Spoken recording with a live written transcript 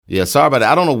Yeah, sorry about that.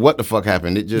 I don't know what the fuck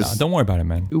happened. It just... No, don't worry about it,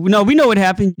 man. No, we know what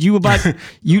happened. You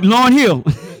Lauryn Hill.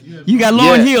 You got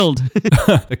Lauryn Hilled.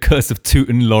 The curse of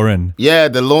Tootin' Lauryn. Yeah,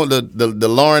 the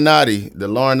Laurynati. The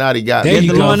Laurynati got me.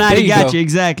 The Laurynati got you,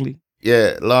 exactly.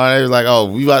 Yeah, Lauryn was like,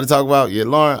 oh, we about to talk about... Yeah,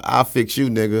 Lauryn, I'll fix you,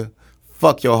 nigga.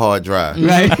 Fuck your hard drive.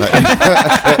 Right.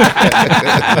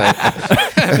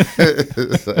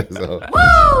 So.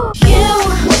 Woo! You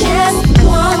just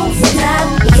won't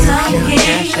stop talking.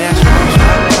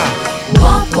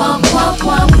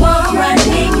 Walk,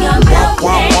 running your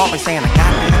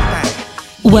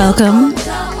Welcome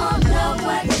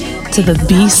to the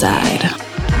B-side.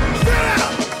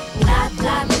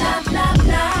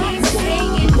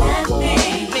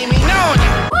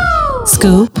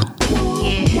 Scoop,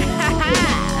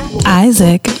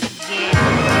 Isaac,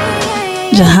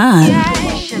 Jehan,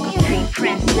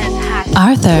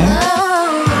 Arthur,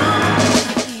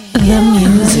 the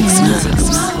Music Snobs.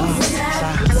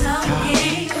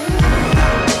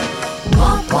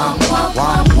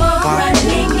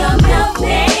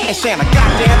 Santa,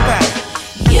 goddamn back.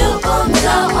 You don't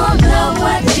know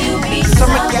what you be. Some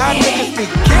of y'all niggas be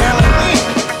killing me.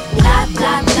 Blah,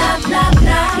 blah, blah, blah,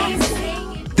 blah.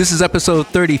 This is episode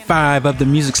 35 of the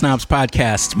Music Snobs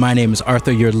podcast. My name is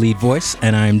Arthur, your lead voice,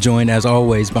 and I am joined as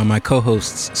always by my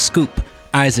co-hosts Scoop,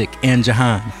 Isaac, and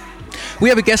Jehan. We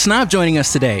have a guest snob joining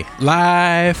us today,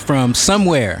 live from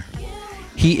somewhere.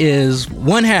 He is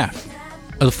one half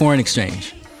of the Foreign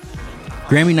Exchange,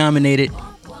 Grammy-nominated,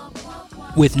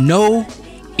 with no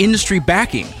industry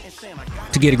backing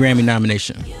to get a Grammy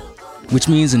nomination, which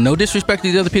means, and no disrespect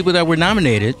to the other people that were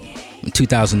nominated in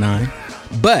 2009,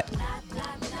 but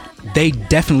they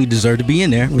definitely deserve to be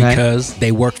in there because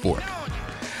they worked for it.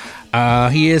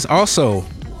 He is also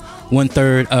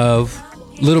 1/3 of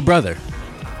Little Brother.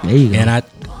 There you go. And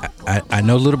I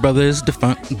know Little Brother is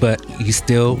defunct, but he's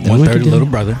still 1/3 of Little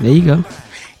Brother. There you go.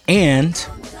 And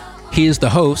he is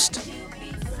the host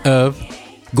of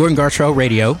Gordon Gartrell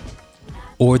Radio,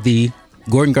 or the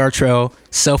Gordon Gartrell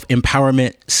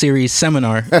Self-Empowerment Series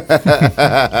Seminar.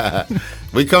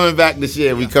 We coming back this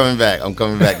year. I'm coming back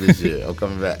this year.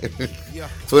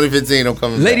 2015, I'm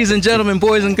coming back. Ladies and gentlemen,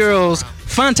 boys and girls,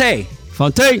 Phonte.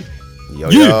 Phonte.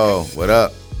 Yo, what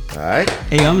up? All right.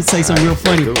 Hey, I'm going to say something real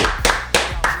funny. Cool.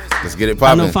 Let's get it I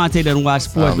popping. know Phonte doesn't watch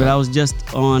sports, but I was just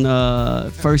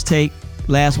on First Take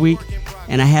last week,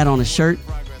 and I had on a shirt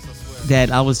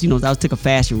that I took a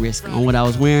fashion risk on what I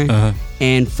was wearing,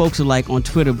 and folks are like on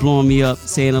Twitter blowing me up,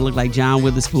 saying I look like John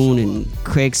Witherspoon and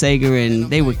Craig Sager, and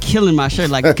they were killing my shirt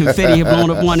like confetti had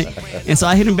blown up on it. And so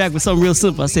I hit him back with something real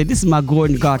simple. I said, "This is my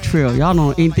Gordon Gartrell. Y'all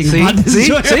know anything about this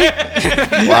joint?" See?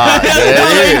 Wow,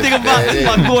 anything about this?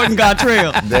 My Gordon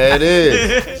Gartrell. There it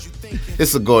is.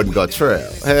 It's a Gordon Gartrell.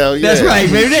 Hell yeah. That's right,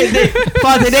 baby.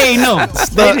 Phonte, they ain't know.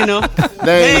 They didn't know.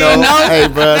 They ain't know. Hey,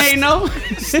 bro. They ain't know.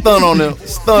 Stun on them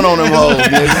hoes,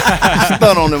 nigga.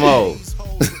 Stun on them hoes.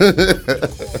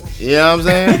 You know what I'm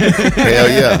saying? Hell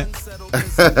yeah.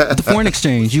 The Foreign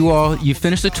Exchange, you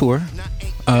finished the tour,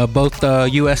 both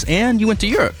U.S. and you went to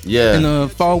Europe. Yeah. In the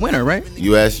fall, winter, right?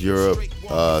 U.S., Europe,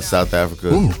 South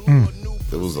Africa. Ooh.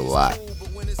 It was a lot.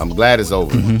 I'm glad it's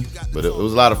over, but it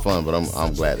was a lot of fun. But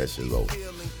I'm glad that shit's over.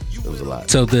 It was a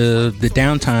lot. So the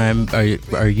downtime,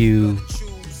 are you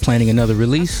planning another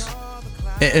release?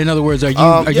 In other words, are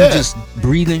you just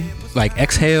breathing, like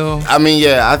exhale? I mean,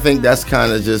 yeah, I think that's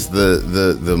kind of just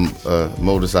the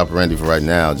modus operandi for right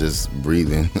now, just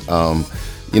breathing. I'm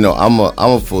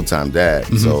a full-time dad,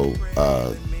 so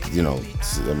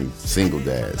single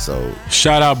dad. So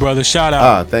Shout out, brother. Shout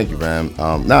out. Thank you, man.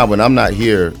 When I'm not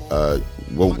here,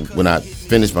 when I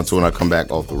finish my tour and I come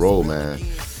back off the road, man,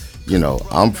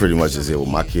 I'm pretty much just here with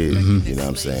my kids. You know what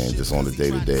I'm saying? Just on the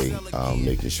day-to-day,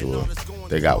 making sure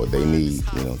they got what they need.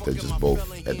 They're just both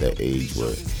at that age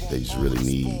where they just really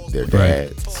need their dad.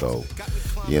 Right. So,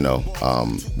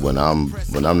 when I'm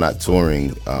not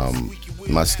touring,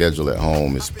 my schedule at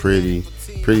home is pretty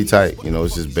tight.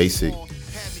 It's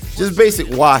just basic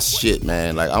wash shit,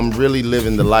 man. Like, I'm really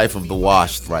living the life of the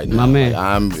washed right now. My man. Like,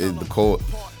 I'm in the cold.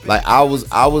 Like, I was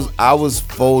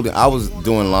folding. I was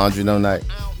doing laundry the other night,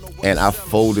 and I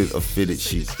folded a fitted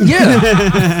sheet. Yeah.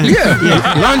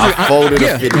 Laundry. I folded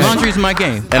a fitted sheet. Laundry's my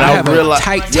game. And I have realized, a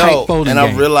tight folding game.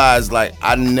 I realized, like,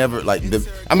 I never, like, there's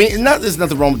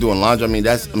nothing wrong with doing laundry. You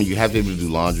have to be able to do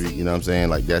laundry. You know what I'm saying?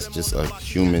 Like, that's just a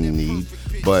human need.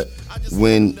 But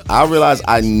when I realized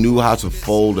I knew how to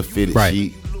fold a fitted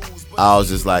sheet, I was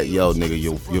just like, yo, nigga,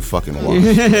 you're fucking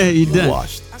washed. You done.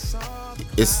 Washed.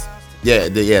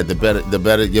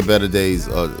 your better days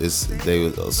they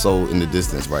are so in the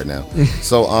distance right now.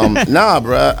 So nah,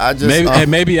 bro, I just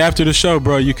maybe after the show,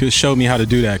 bro, you could show me how to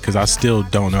do that because I still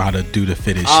don't know how to do the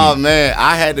fitted sheet. Oh man,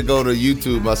 I had to go to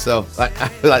YouTube myself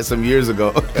like some years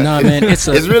ago. No man, it's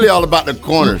really all about the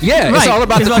corners. Yeah, Right. it's all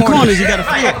about It's the about corners. You gotta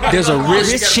flip. There's a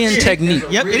wrist chin technique.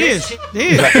 Yep, it is. It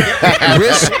is.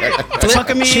 Wrist, flip, Tuck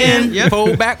 'em in, chin, yep.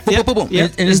 fold back, boom, Yep, boom, boom,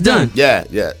 yep, and it's done. Yeah.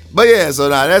 But yeah, so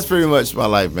nah, that's pretty much my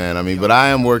life, man. I mean, but I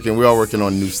am working. We are working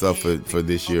on new stuff for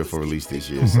this year, for release this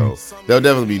year. So there'll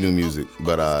definitely be new music,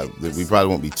 but we probably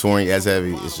won't be touring as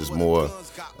heavy. It's just more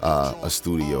a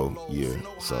studio year.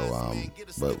 So,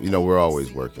 but we're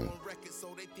always working.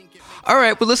 All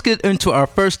right, well, let's get into our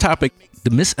first topic: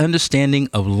 the misunderstanding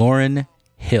of Lauryn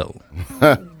Hill.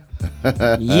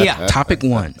 Yeah. Topic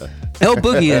 1. L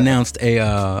Boogie announced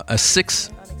a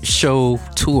 6-show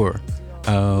tour,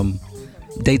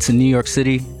 dates in New York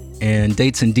City and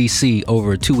dates in DC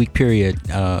over a 2-week period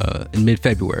in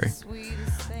mid-February.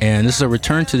 And this is a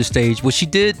return to the stage. Well, she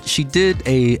did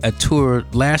a tour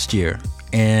last year,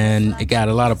 and it got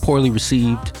a lot of poorly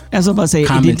received As I was about to say,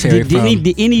 commentary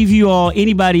did any of you all,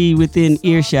 anybody within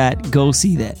earshot, go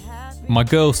see that? My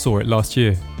girl saw it last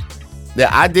year. Yeah,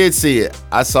 I did see it.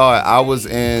 I saw it. I was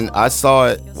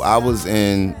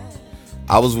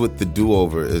with the Do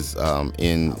Over. It's a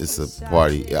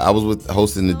party. I was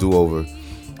hosting the Do Over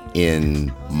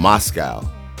in Moscow,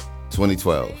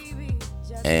 2012,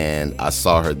 and I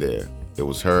saw her there. It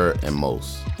was her and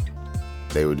Mos.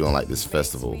 They were doing like this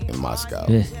festival in Moscow,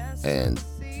 and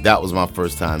that was my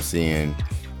first time seeing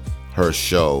her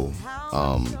show,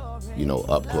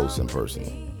 up close and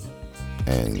personal.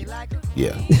 And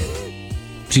yeah,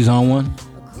 She's on one?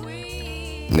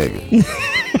 nigga.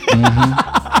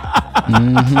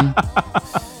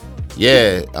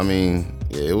 Yeah, I mean,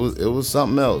 it was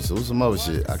something else. It was some other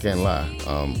shit. I can't lie.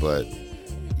 But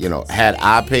had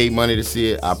I paid money to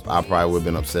see it, I probably would have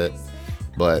been upset.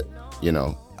 But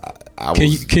I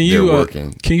was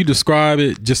working. Can you describe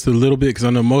it just a little bit? Because I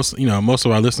know most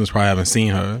of our listeners probably haven't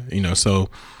seen her. So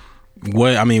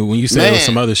what? I mean, when you say it was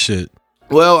some other shit.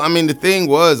 Well, I mean, the thing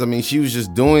was, she was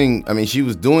just doing. She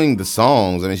was doing the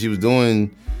songs. she was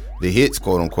doing the hits,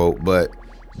 quote unquote, but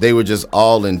they were just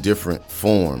all in different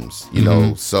forms,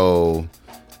 So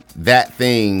that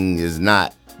thing is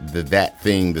not that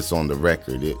thing that's on the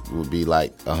record. It would be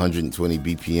like 120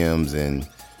 BPMs, and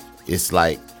it's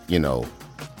like,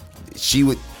 she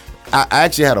would. I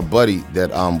actually had a buddy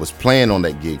that was playing on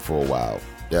that gig for a while.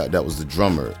 That was the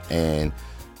drummer, and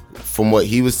from what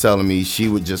he was telling me, she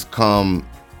would just come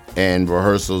and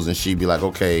rehearsals, and she'd be like,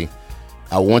 "Okay,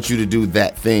 I want you to do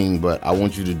that thing, but I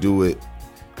want you to do it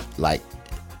like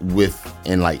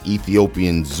in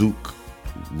Ethiopian zouk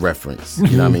reference."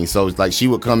 You know what I mean? So it's like she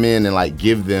would come in and like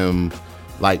give them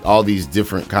like all these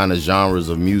different kind of genres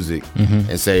of music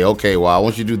and say, "Okay, well, I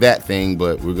want you to do that thing,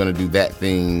 but we're gonna do that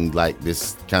thing like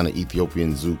this kind of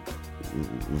Ethiopian zouk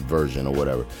version or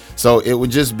whatever." So it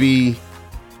would just be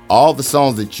all the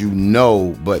songs that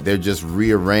but they're just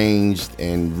rearranged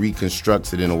and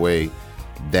reconstructed in a way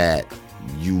that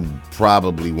you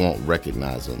probably won't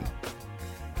recognize them.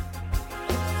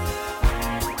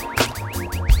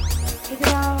 It could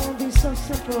all be so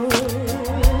simple,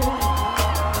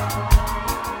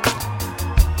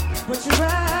 but you'd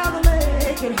rather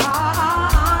make it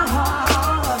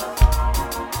hard.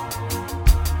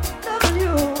 Loving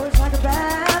you is like a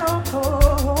battle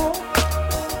call,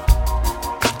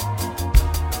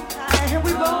 and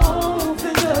we both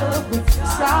end up with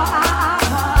stars.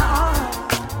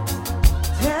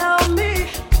 Tell me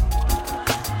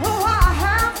who I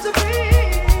have to be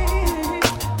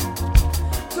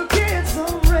to get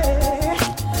some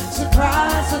rest.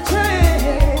 Surprise or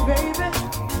change, baby.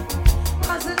 I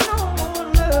said no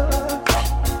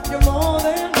love, you're more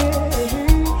than me.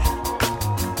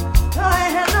 I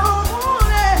had no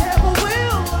one ever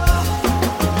will.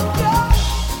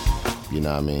 You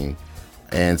know what I mean?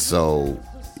 And so,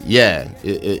 yeah,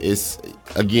 it's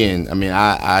again.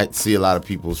 I see a lot of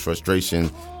people's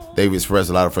frustration. They've expressed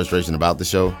a lot of frustration about the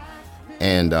show,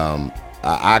 and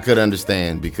I could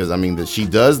understand because she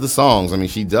does the songs.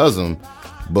 She does them,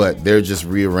 but they're just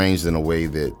rearranged in a way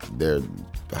that they're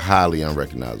highly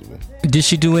unrecognizable. Did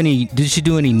she do any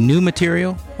new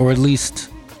material, or at least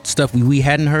stuff we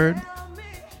hadn't heard?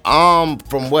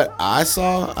 From what I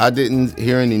saw, I didn't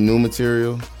hear any new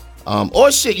material.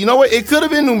 Or shit, you know what? It could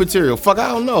have been new material. Fuck, I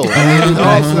don't know.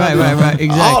 Right,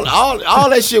 exactly. All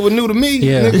that shit was new to me.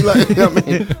 Yeah.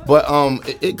 But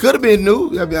it could have been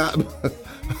new.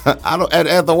 I don't.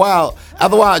 After a while,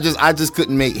 I just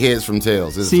couldn't make heads from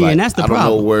tails. It's See, and that's the problem. I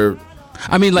don't know where.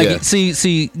 I mean, like,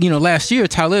 see, last year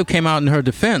Talib came out in her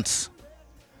defense,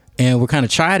 and we're kind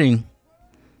of chiding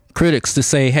critics to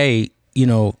say, hey,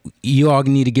 you all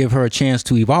need to give her a chance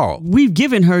to evolve. We've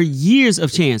given her years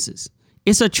of chances.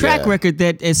 It's a track record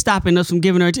that is stopping us from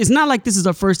giving her. It's not like this is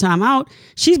her first time out.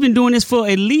 She's been doing this for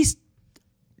at least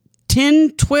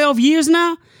 10, 12 years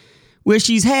now, where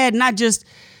she's had not just,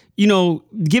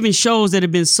 giving shows that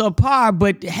have been subpar,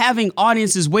 but having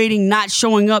audiences waiting, not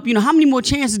showing up. How many more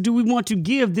chances do we want to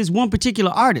give this one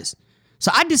particular artist?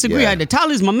 So I disagree.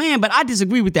 Tyler's my man, but I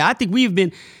disagree with that.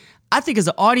 I think as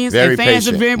an audience and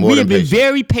fans we have been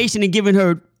very patient in giving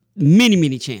her many,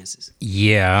 many chances.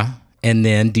 Yeah. And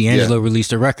then D'Angelo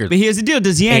released a record. But here's the deal.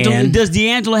 Does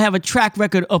D'Angelo have a track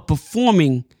record of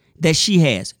performing that she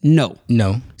has? No.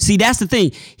 See, that's the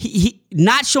thing. He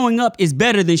not showing up is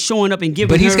better than showing up and giving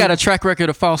her... But he's got a track record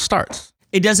of false starts.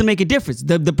 It doesn't make a difference.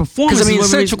 The performance... Because,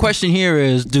 the central question here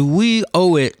is, do we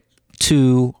owe it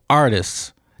to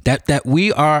artists that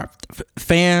we are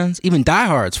fans, even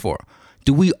diehards for?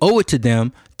 Do we owe it to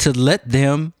them to let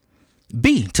them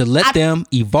be, to let them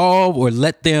evolve or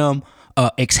let them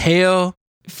exhale?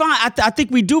 Fine, I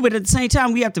think we do, but at the same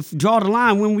time, we have to draw the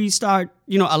line when we start,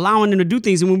 allowing them to do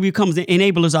things and when we become the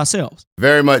enablers ourselves.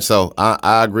 Very much so.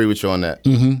 I agree with you on that.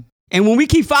 Mm-hmm. And when we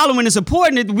keep following and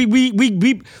supporting it,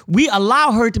 we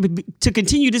allow her to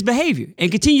continue this behavior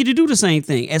and continue to do the same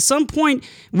thing. At some point,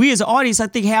 we as an audience, I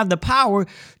think, have the power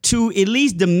to at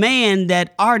least demand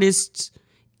that artists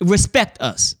respect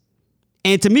us.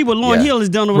 And to me, what Lauryn Hill has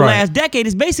done over the last decade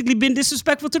has basically been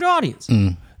disrespectful to the audience.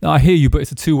 Mm. I hear you, but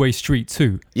it's a two-way street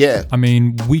too. Yeah. I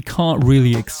mean, we can't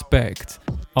really expect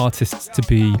artists to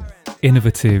be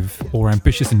innovative or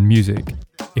ambitious in music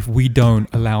if we don't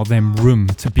allow them room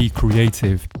to be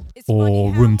creative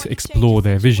or room to explore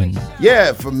their vision.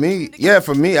 Yeah, for me, I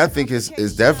think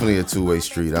it's definitely a two-way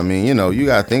street. I mean, you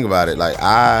gotta think about it. Like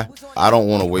I don't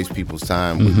want to waste people's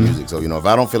time with music. So, if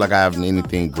I don't feel like I have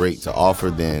anything great to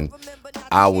offer, then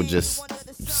I would just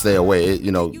stay away.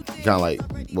 Kind of like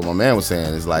what my man was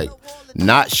saying is like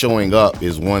not showing up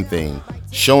is one thing.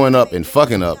 Showing up and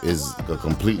fucking up is a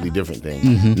completely different thing.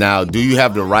 Mm-hmm. Now, do you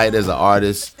have the right as an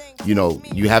artist?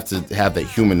 You have to have that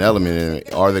human element in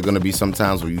it. Are there going to be some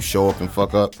times where you show up and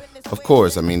fuck up? Of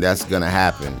course. I mean, that's going to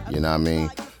happen. You know what I mean?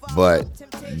 But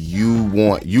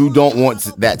you don't want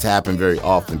that to happen very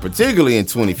often, particularly in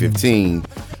 2015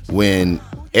 when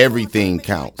everything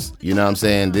counts. You know what I'm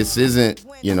saying? This isn't,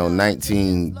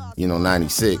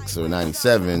 96 or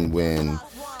 97 when,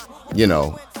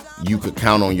 you could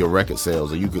count on your record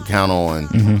sales or you could count on,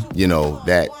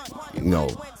 that,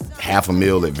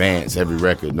 $500,000 advance every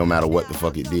record, no matter what the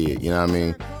fuck it did. You know what I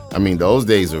mean? I mean, those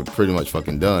days are pretty much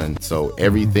fucking done. So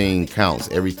everything counts.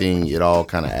 Everything, it all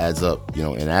kind of adds up,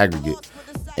 in aggregate.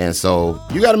 And so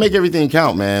you got to make everything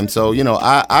count, man. So,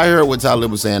 I heard what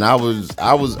Talib was saying. I was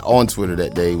on Twitter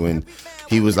that day when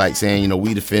he was like saying,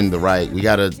 we defend the right. We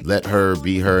got to let her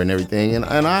be her and everything. And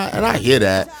I hear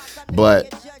that.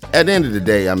 But at the end of the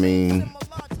day, I mean,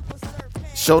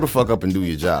 show the fuck up and do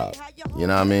your job. You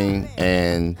know what I mean?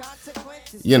 And,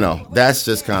 that's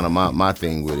just kind of my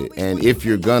thing with it. And if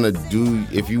you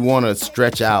want to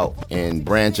stretch out and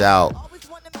branch out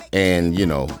and,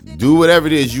 do whatever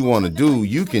it is you want to do,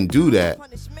 you can do that.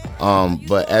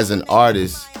 But as an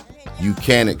artist, you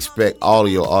can't expect all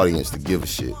of your audience to give a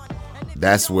shit.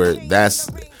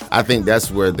 I think that's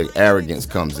where the arrogance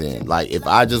comes in. Like, if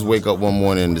I just wake up one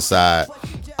morning and decide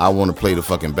I want to play the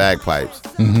fucking bagpipes,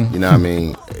 you know what I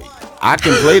mean? I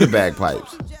can play the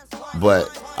bagpipes, but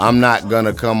I'm not going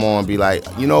to come on and be like,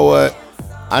 you know what?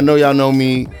 I know y'all know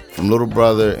me from Little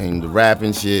Brother and the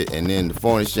rapping shit and then the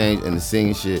foreign exchange and the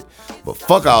singing shit, but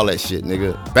fuck all that shit,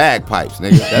 nigga. Bagpipes,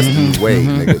 nigga. That's the way,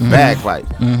 nigga. Bagpipes.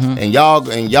 And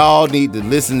y'all need to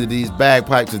listen to these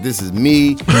bagpipes, because this is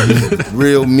me, this is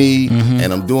real me,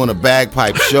 and I'm doing a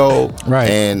bagpipe show,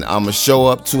 and I'm gonna show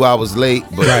up 2 hours late,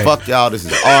 but fuck y'all, this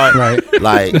is art.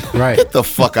 Like, get the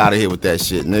fuck out of here with that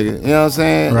shit, nigga. You know what I'm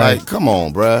saying? Like, come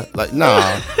on, bruh. Like,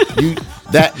 nah. You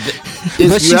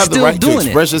have the right to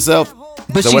express yourself.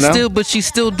 But she's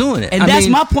still doing it. And that's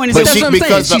my point. Because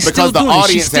the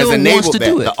audience has enabled that.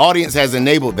 The audience has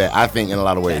enabled that, I think, in a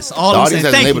lot of ways. The audience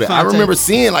has enabled that. I remember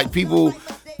seeing like people,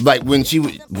 like when she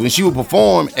would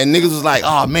perform, and niggas was like,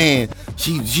 "Oh man,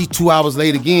 she 2 hours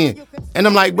late again," and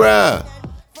I'm like, "Bruh,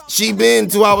 she been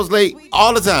 2 hours late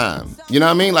all the time." You know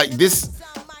what I mean? Like this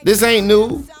ain't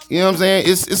new. You know what I'm saying?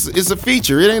 It's a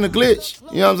feature. It ain't a glitch.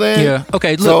 You know what I'm saying? Yeah.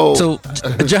 Okay. Look. So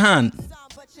Jehan.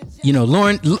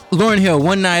 Lauryn Hill,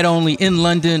 one night only in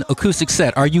London, acoustic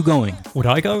set. Are you going? Would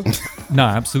I go? No,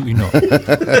 absolutely not. He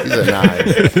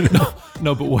said, nah.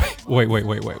 No, but wait.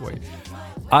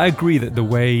 I agree that the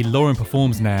way Lauryn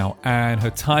performs now and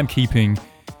her timekeeping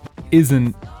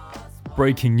isn't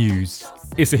breaking news.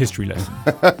 It's a history lesson.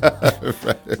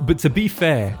 Right. But to be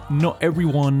fair, not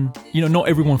everyone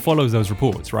follows those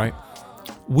reports, right?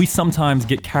 We sometimes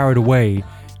get carried away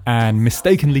and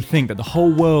mistakenly think that the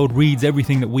whole world reads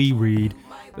everything that we read,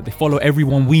 that they follow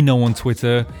everyone we know on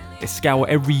Twitter, they scour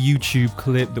every YouTube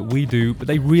clip that we do, but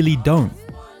they really don't.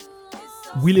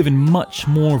 We live in much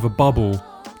more of a bubble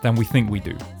than we think we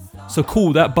do. So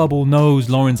cool, that bubble knows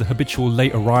Lauryn's a habitual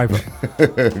late arriver.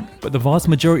 But the vast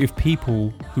majority of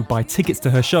people who buy tickets to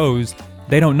her shows,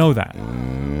 they don't know that.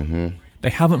 Mm-hmm. They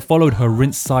haven't followed her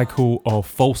rinse cycle of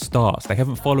false starts. They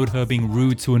haven't followed her being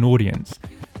rude to an audience.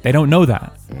 They don't know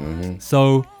that. Mm-hmm.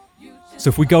 So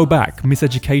if we go back,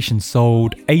 Miseducation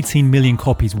sold 18 million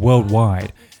copies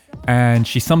worldwide, and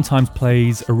she sometimes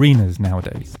plays arenas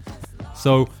nowadays.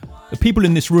 So the people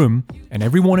in this room and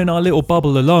everyone in our little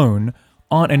bubble alone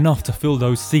aren't enough to fill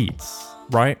those seats,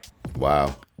 right?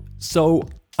 Wow. So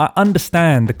I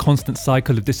understand the constant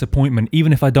cycle of disappointment,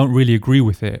 even if I don't really agree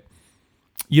with it.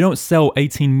 You don't sell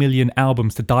 18 million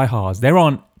albums to diehards. There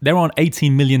aren't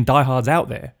 18 million diehards out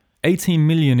there. 18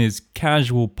 million is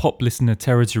casual pop listener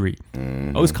territory.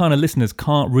 Mm-hmm. Those kind of listeners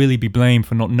can't really be blamed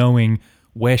for not knowing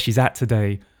where she's at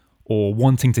today, or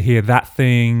wanting to hear That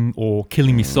Thing, or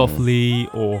Killing Me Softly,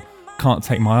 or Can't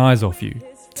Take My Eyes Off You.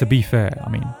 To be fair, I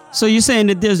mean. So you're saying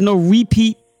that there's no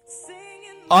repeat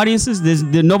audiences?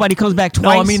 Nobody comes back twice?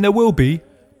 No, I mean, there will be,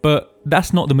 but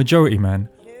that's not the majority, man.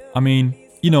 I mean,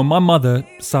 my mother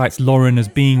cites Lauryn as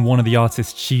being one of the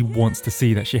artists she wants to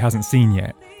see that she hasn't seen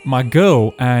yet. My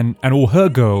girl and all her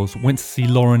girls went to see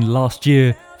Lauryn last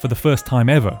year for the first time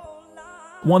ever.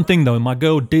 One thing though, my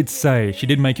girl did say, she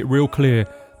did make it real clear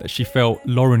that she felt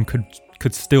Lauryn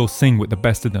could still sing with the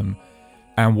best of them,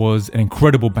 and was an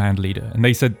incredible band leader. And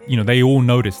they said, they all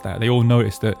noticed that. They all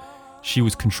noticed that she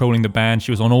was controlling the band.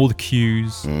 She was on all the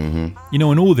cues. Mm-hmm.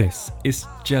 And all this, it's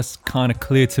just kind of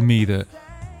clear to me that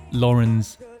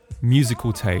Lauryn's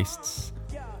musical tastes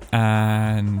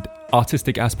and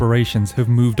artistic aspirations have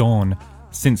moved on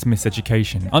since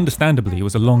Miseducation. Understandably, it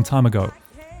was a long time ago.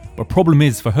 But problem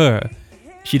is, for her,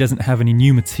 she doesn't have any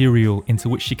new material into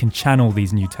which she can channel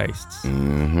these new tastes.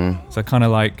 Mm-hmm. So kind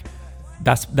of like,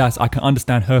 that's I can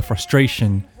understand her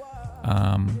frustration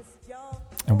and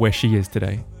where she is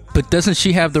today. But doesn't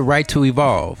she have the right to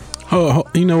evolve? Oh,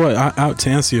 you know what? To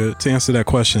answer that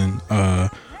question,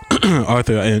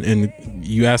 Arthur, and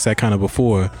you asked that kind of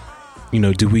before.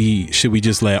 Should we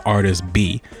just let artists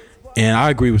be? And I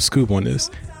agree with Scoop on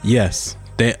this. Yes,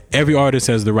 that every artist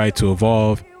has the right to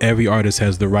evolve. Every artist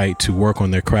has the right to work on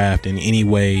their craft in any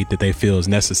way that they feel is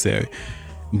necessary.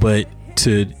 But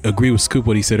to agree with Scoop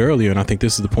what he said earlier, and I think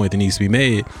this is the point that needs to be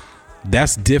made,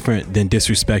 that's different than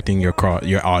disrespecting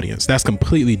your audience. That's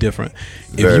completely different.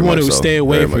 If you want to stay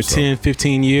away for 10,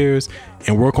 15 years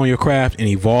and work on your craft and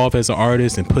evolve as an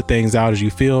artist and put things out as you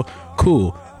feel,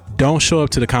 cool. Don't show up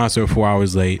to the concert 4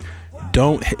 hours late.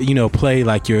 Don't, play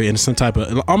like you're in some type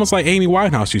of, almost like Amy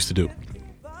Winehouse used to do.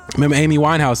 Remember Amy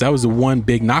Winehouse? That was the one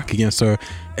big knock against her.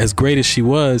 As great as she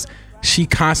was, she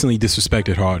constantly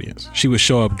disrespected her audience. She would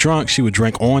show up drunk. She would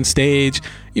drink on stage.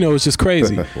 It was just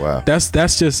crazy. Wow. That's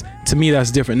just, to me, that's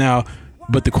different now.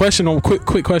 But the quick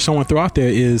question I want to throw out there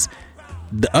is,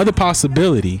 the other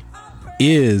possibility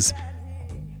is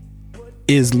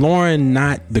Lauryn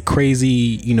not the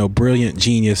crazy, brilliant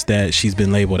genius that she's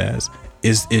been labeled as?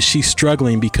 Is she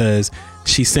struggling because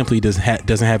she simply doesn't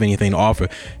have anything to offer?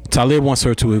 Talib wants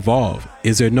her to evolve.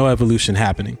 Is there no evolution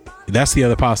happening? That's the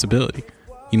other possibility.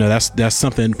 That's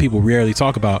something people rarely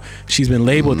talk about. She's been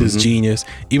labeled this genius,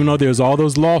 even though there's all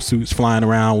those lawsuits flying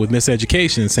around with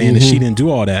Miseducation saying that she didn't do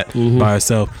all that by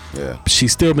herself. Yeah.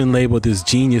 She's still been labeled this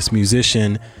genius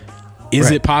musician. Is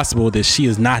it possible that she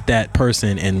is not that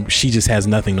person and she just has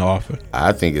nothing to offer?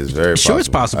 I think it's very possible. Sure, it's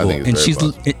possible.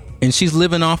 And she's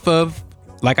living off of,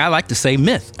 like I like to say,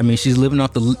 myth. I mean, she's living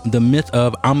off the myth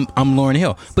of I'm Lauryn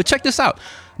Hill. But check this out.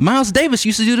 Miles Davis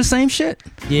used to do the same shit.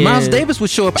 Yeah. Miles Davis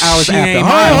would show up hours after.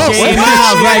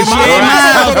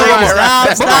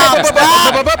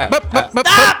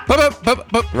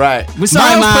 Right. We're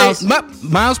sorry, Miles.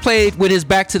 Miles played with his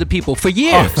back to the people for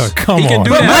years. Oh, come on.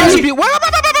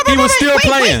 He was still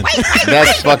playing.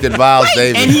 That's fucking Miles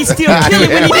Davis. And he's still killing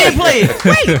when he did play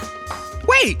it.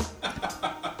 Wait.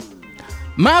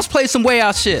 Miles played some way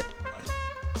out shit.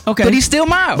 Okay. But he's still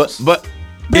Miles. But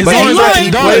But Lauren, Lauren,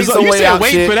 you said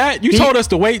wait for that. You told us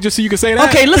to wait just so you could say that.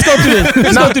 Okay, let's go through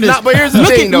this. But here's the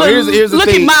thing, though. Here's the thing. Look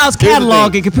at Miles'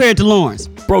 catalog and compare it to Lauren's.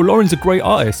 Bro, Lauren's a great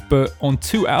artist, but on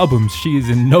 2 albums, she is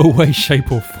in no way,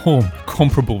 shape, or form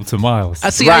comparable to Miles. I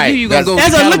see. I knew you were going to go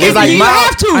with the Look catalog. at you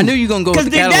have to. I knew you were going to go with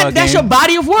the catalog. That's your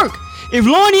body of work. If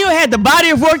Lauryn Hill had the body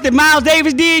of work that Miles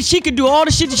Davis did, she could do all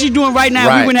the shit that she's doing right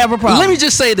now. We wouldn't have a problem. Let me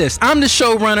just say this. I'm the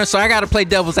showrunner, so I got to play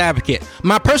devil's advocate.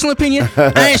 My personal opinion,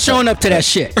 I ain't showing up to that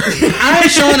shit. I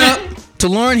ain't showing up to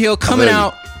Lauryn Hill coming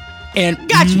out and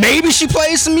maybe she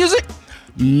plays some music.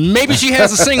 Maybe she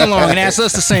has a sing-along and asks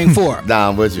us to sing for her. Nah,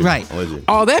 I'm with you. Right. I'm with you.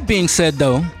 All that being said,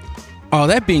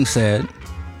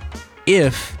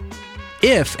 if,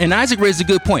 and Isaac raised a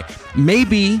good point,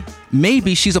 maybe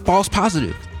she's a false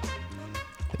positive.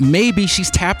 Maybe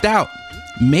she's tapped out.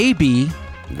 Maybe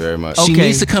very much. She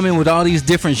needs to come in with all these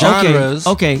different genres.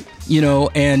 Okay.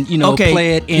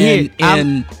 Play it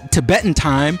in Tibetan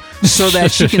time so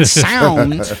that she can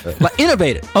sound like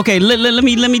innovative. Okay, let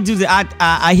me do that.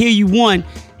 I hear you. One,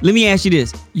 let me ask you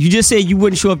this. You just said you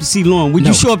wouldn't show up to see Lauryn. Would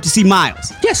you show up to see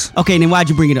Miles? Yes. Okay, then why'd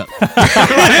you bring it up? Why'd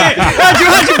you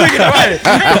bring it up?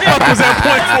 What was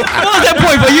that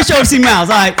point for? You show up to see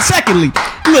Miles. All right.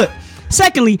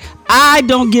 Secondly, I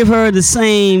don't give her the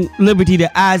same liberty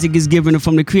that Isaac is giving her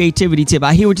from the creativity tip.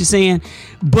 I hear what you're saying,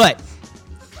 but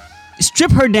strip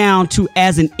her down to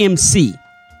as an MC.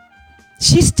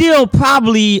 She's still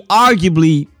probably,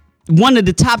 arguably, one of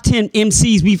the top 10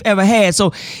 MCs we've ever had.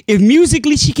 So if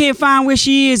musically she can't find where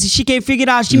she is, she can't figure it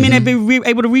out, she may not be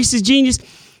able to reach this genius,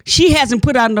 she hasn't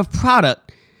put out enough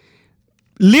product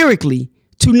lyrically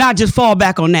to not just fall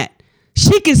back on that.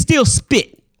 She can still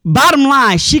spit. Bottom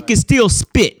line, she can still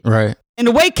spit. Right. And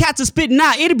the way cats are spitting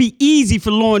now, it'd be easy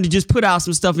for Lauryn to just put out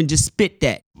some stuff and just spit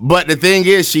that. But the thing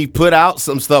is, she put out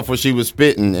some stuff where she was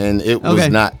spitting, and it was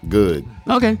not good.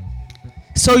 Okay.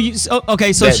 So she tried.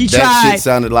 That shit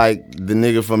sounded like the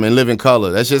nigga from In Living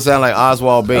Color. That shit sounded like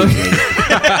Oswald Bates.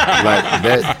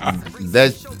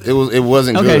 It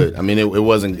wasn't good. I mean, it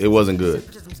wasn't good.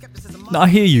 Now, I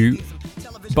hear you,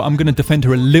 but I'm gonna defend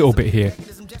her a little bit here.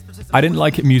 I didn't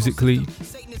like it musically.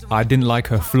 I didn't like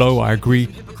her flow, I agree,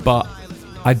 but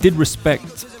I did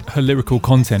respect her lyrical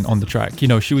content on the track. You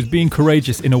know, she was being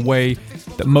courageous in a way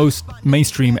that most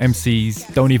mainstream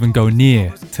MCs don't even go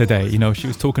near today. You know, she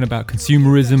was talking about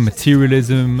consumerism,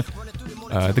 materialism,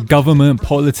 the government,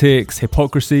 politics,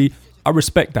 hypocrisy. I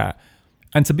respect that.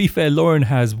 And to be fair, Lauryn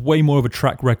has way more of a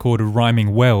track record of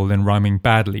rhyming well than rhyming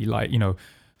badly. Like, you know,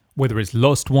 whether it's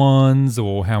Lost Ones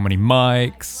or How Many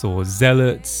Mics or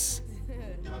Zealots.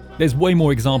 There's way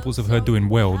more examples of her doing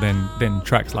well than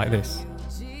tracks like this.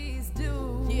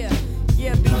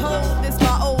 Yeah, behold, this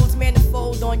my old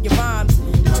manifold on your rhymes.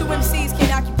 Two MCs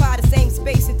can occupy the same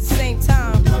space at the same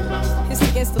time. It's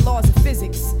against the laws of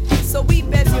physics. So we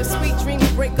bet your sweet dreams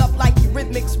break up like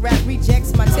eurythmics. Rap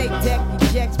rejects my tape deck,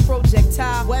 ejects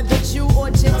projectile. Whether Jew or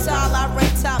Gentile, I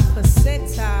rank top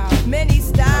percentile. Many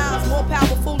styles, more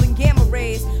powerful than gamma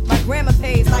rays. My grammar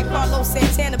pays like Carlos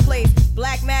Santana plays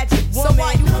Black Magic Woman. So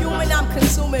while you human, I'm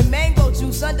consuming mango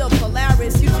juice under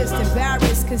Polaris. You just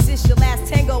embarrassed, cause it's your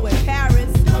last tango in Paris.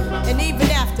 And even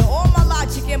after all my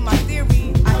logic and my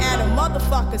theory, I add a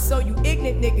motherfucker so you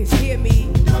ignorant niggas hear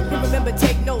me. And remember,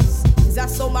 take notes, cause I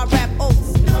sold my rap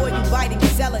oats before you biting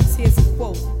zealots. Here's a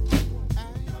quote.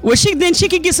 Well, she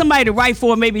could get somebody to write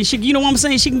for her. Maybe you know what I'm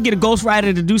saying? She can get a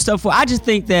ghostwriter to do stuff for her. I just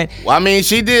think that. Well, I mean,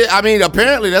 she did. I mean,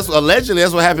 apparently allegedly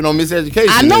that's what happened on Miseducation.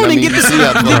 I know they get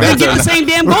the same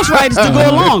damn ghostwriters to go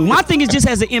along. My thing is just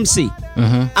as an MC.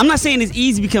 I'm not saying it's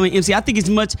easy becoming an MC. I think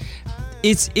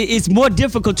it's more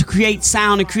difficult to create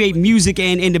sound and create music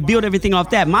and to build everything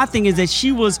off that. My thing is that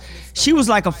she was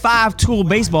like a 5-tool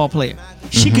baseball player.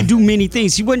 She could do many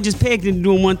things. She wasn't just pegged into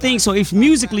doing one thing. So if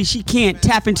musically she can't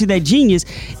tap into that genius,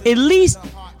 at least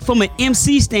from an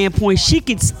MC standpoint, she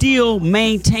could still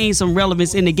maintain some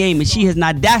relevance in the game, and she has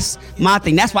not. That's my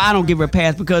thing. That's why I don't give her a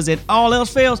pass, because if all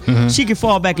else fails, she can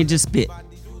fall back and just spit.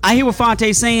 I hear what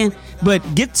Phonte's saying, but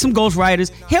get some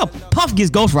ghostwriters. Hell, Puff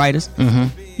gets ghostwriters.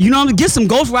 You know what I mean? Get some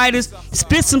ghostwriters,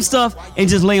 spit some stuff, and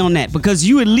just lay on that, because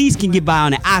you at least can get by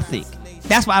on it, I think.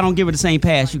 That's why I don't give her the same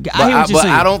pass. I hear what you're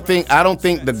saying. I don't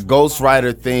think the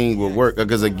ghostwriter thing will work,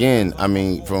 because again, I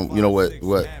mean, from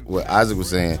what Isaac was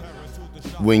saying,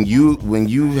 when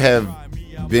you have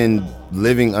been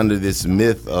living under this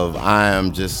myth of I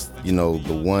am just,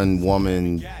 the one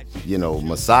woman,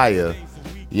 messiah,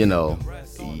 you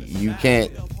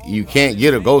can't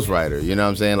get a ghostwriter. You know what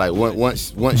I'm saying? Like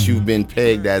once you've been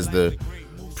pegged as the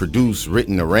produced,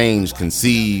 written, arranged,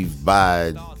 conceived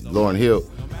by Lauryn Hill,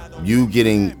 you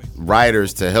getting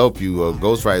writers to help you or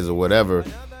ghostwriters or whatever,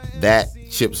 that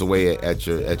chips away at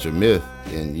your myth,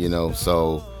 and you know,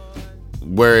 so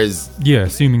whereas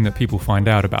assuming that people find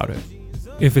out about it,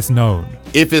 if it's known, right?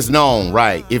 If it's known,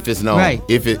 right.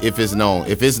 if it's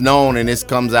known, and this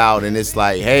comes out, and it's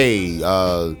like, hey,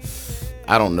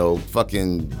 I don't know,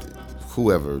 fucking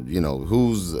whoever, you know,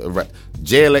 who's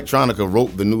Jay Electronica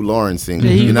wrote the new Lauryn single.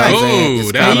 You know what I'm saying?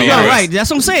 It's that would be right. That's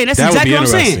what I'm saying. That's exactly what I'm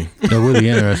saying. That would be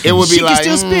interesting. It would be She like,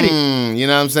 can still spit it. You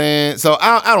know what I'm saying? So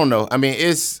I don't know. I mean,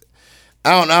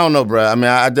 I don't know, bro. I mean,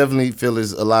 I definitely feel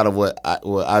there's a lot of what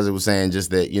Isaac was saying,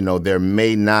 just that, you know, there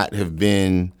may not have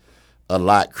been a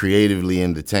lot creatively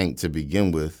in the tank to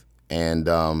begin with. And,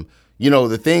 you know,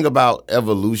 the thing about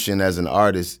evolution as an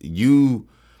artist,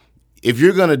 if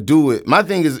you're going to do it, my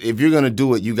thing is, if you're going to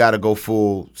do it, you got to go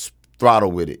full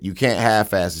throttle with it. You can't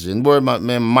half-ass it. And word my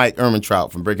man Mike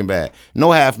Ehrmantraut from Breaking Bad.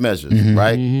 No half measures,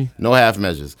 right? Mm-hmm. No half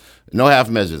measures.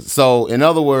 So, in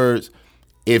other words,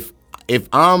 if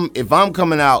I'm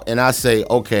coming out and I say,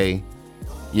 okay,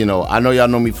 you know, I know y'all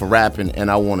know me for rapping and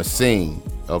I want to sing,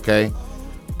 okay?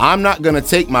 I'm not going to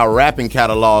take my rapping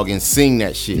catalog and sing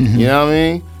that shit. Mm-hmm. You know what I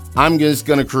mean? I'm just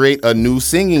going to create a new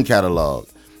singing catalog.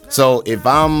 So if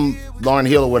I'm Lauryn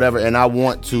Hill or whatever and I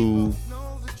want to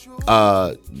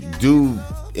play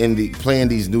in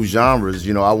these new genres,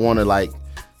 you know, I want to like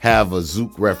have a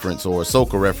Zouk reference or a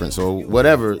soca reference or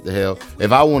whatever the hell.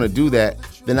 If I want to do that,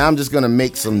 then I'm just going to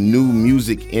make some new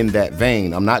music in that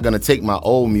vein. I'm not going to take my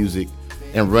old music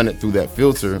and run it through that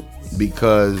filter,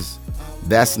 because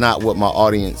that's not what my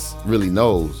audience really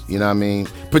knows. You know what I mean?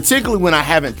 Particularly when I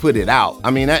haven't put it out.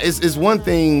 I mean, it's one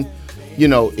thing, you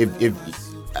know,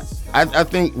 I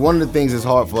think one of the things that's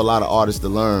hard for a lot of artists to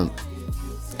learn,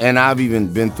 and I've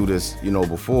even been through this, you know,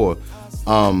 before,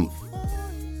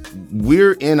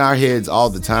 we're in our heads all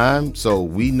the time, so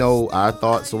we know our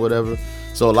thoughts or whatever.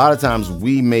 So a lot of times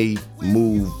we may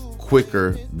move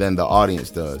quicker than the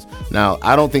audience does. Now,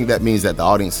 I don't think that means that the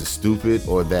audience is stupid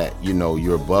or that, you know,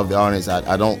 you're above the audience.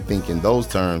 I don't think in those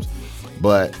terms,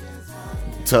 but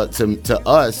to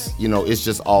us, you know, it's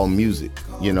just all music.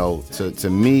 You know, to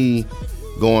me,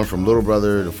 going from Little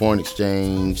Brother to Foreign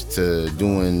Exchange to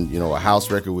doing, you know, a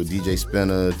house record with DJ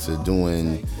Spinner to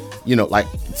doing, you know, like,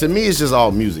 to me, it's just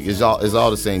all music. It's all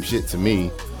the same shit to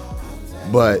me.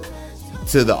 But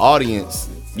to the audience,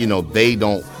 you know, they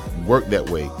don't work that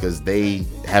way because they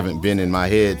haven't been in my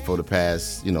head for the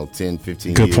past, you know, 10,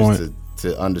 15 Good years point.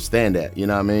 to understand that. You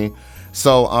know what I mean?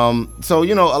 So,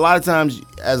 you know, a lot of times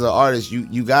as an artist,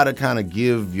 you got to kind of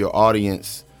give your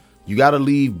audience, you got to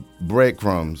leave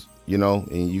breadcrumbs, you know,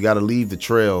 and you got to leave the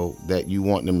trail that you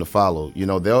want them to follow. You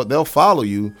know, they'll follow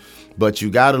you, but you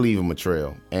got to leave them a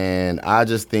trail. And I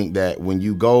just think that when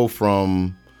you go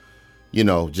from, you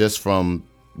know, just from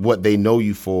what they know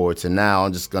you for to now,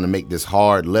 I'm just going to make this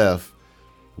hard left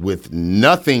with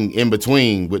nothing in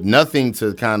between, with nothing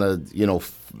to kind of, you know,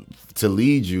 to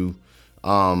lead you.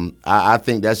 I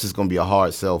think that's just going to be a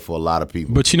hard sell for a lot of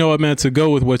people. But you know what, man, to go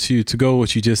with what you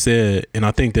just said, and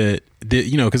I think that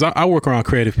you know, because I work around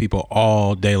creative people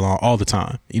all day long, all the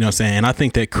time, you know what I'm saying? And I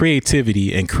think that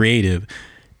creativity and creative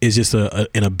is just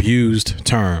an abused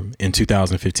term in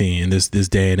 2015 in this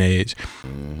day and age.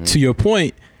 Mm-hmm. To your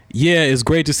point, yeah, it's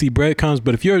great to see breadcrumbs,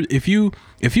 but if you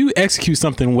execute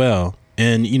something well,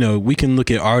 and you know, we can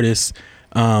look at artists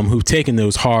who've taken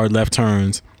those hard left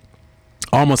turns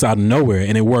almost out of nowhere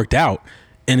and it worked out,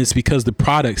 and it's because the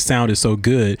product sounded so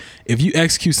good. If you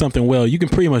execute something well, you can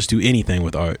pretty much do anything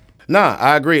with art. Nah,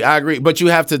 I agree, but you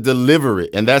have to deliver it,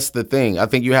 and that's the thing. I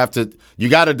think you got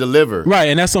to deliver. Right,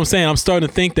 and that's what I'm saying. I'm starting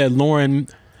to think Lauryn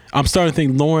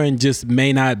just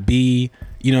may not be,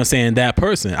 you know what I'm saying, that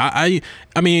person. I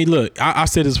mean, look, I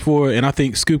said this before, and I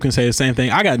think Scoop can say the same thing.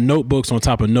 I got notebooks on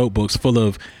top of notebooks full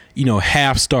of, you know,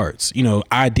 half starts, you know,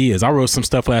 ideas. I wrote some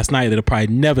stuff last night that'll probably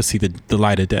never see the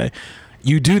light of day.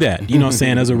 You do that, you know what I'm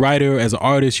saying? As a writer, as an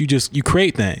artist, you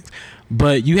create things.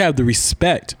 But you have the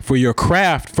respect for your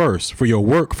craft first, for your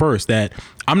work first, that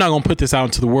I'm not going to put this out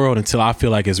into the world until I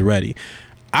feel like it's ready.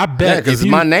 I bet because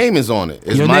my name is on it.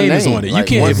 Your name is on it. Like,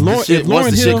 you can't. Once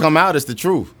the shit come out, it's the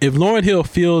truth. If Lauryn Hill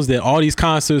feels that all these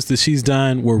concerts that she's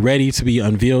done were ready to be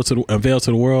unveiled to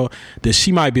the world, then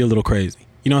she might be a little crazy.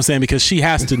 You know what I'm saying? Because she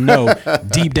has to know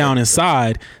deep down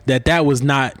inside that was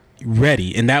not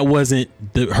ready and that wasn't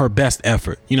her best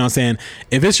effort. You know what I'm saying?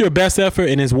 If it's your best effort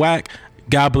and it's whack,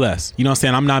 God bless. You know what I'm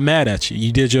saying? I'm not mad at you.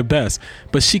 You did your best.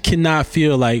 But she cannot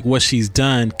feel like what she's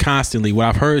done constantly, what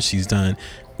I've heard she's done,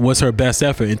 was her best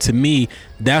effort. And to me,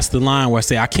 that's the line where I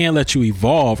say I can't let you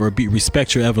evolve or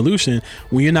respect your evolution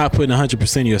when you're not putting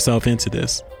 100% of yourself into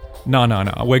this. No.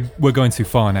 We're going too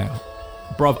far now.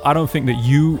 Bruv, I don't think that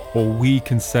you or we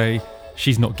can say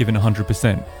she's not giving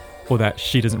 100%. or that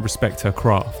she doesn't respect her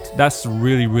craft. That's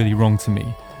really, really wrong to me.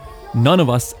 None of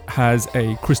us has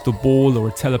a crystal ball or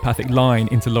a telepathic line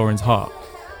into Lauryn's heart.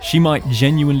 She might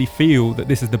genuinely feel that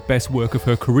this is the best work of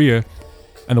her career,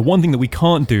 and the one thing that we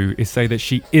can't do is say that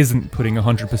she isn't putting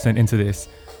 100% into this,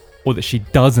 or that she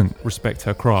doesn't respect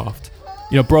her craft.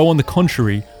 You know, bro, on the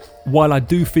contrary, while I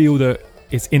do feel that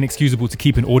it's inexcusable to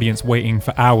keep an audience waiting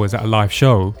for hours at a live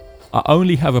show, I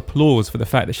only have applause for the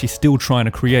fact that she's still trying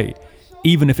to create,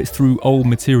 even if it's through old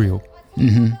material.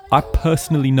 I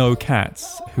personally know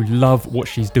cats who love what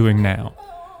she's doing now.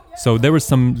 So there are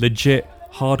some legit,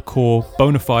 hardcore,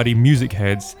 bona fide music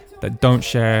heads that don't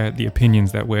share the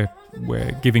opinions that we're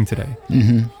giving today.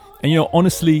 And you know,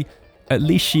 honestly, at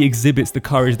least she exhibits the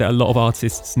courage that a lot of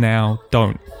artists now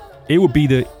don't. It would be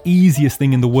the easiest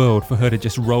thing in the world for her to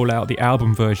just roll out the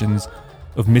album versions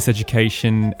of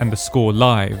Miseducation and The Score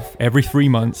live every 3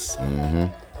 months,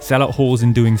 sell out halls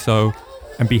in doing so,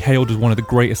 and be hailed as one of the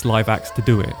greatest live acts to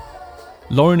do it.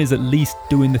 Lauryn is at least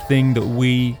doing the thing that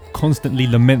we constantly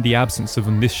lament the absence of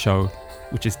on this show,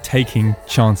 which is taking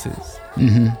chances.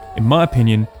 In my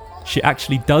opinion, she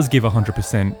actually does give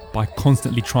 100% by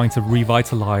constantly trying to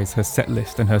revitalize her set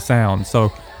list and her sound.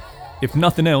 So, if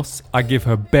nothing else, I give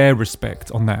her bare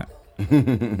respect on that.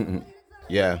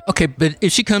 Yeah. Okay, but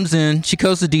if she comes in, she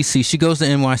goes to DC, she goes to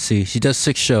NYC, she does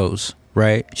 6 shows,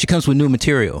 right? She comes with new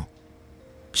material.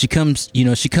 She comes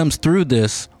through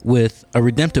this with a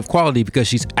redemptive quality because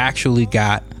she's actually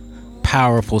got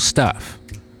powerful stuff.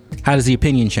 How does the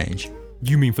opinion change?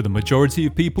 You mean for the majority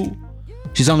of people?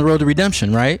 She's on the road to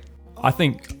redemption, right? I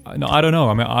don't know.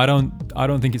 I mean, I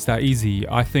don't think it's that easy.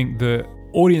 I think the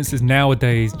audiences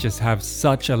nowadays just have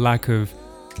such a lack of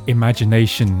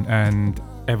imagination and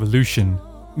evolution.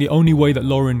 The only way that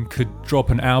Lauryn could drop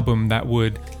an album that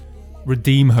would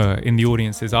redeem her in the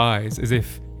audience's eyes is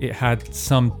if it had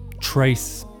some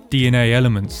trace DNA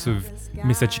elements of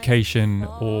Miseducation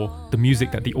or the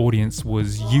music that the audience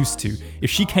was used to. If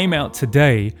she came out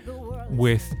today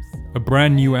with a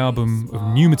brand new album of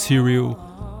new material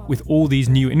with all these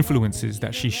new influences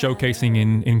that she's showcasing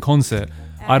in concert,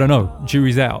 I don't know,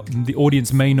 jury's out. The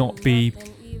audience may not be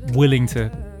willing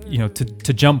to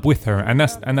jump with her, and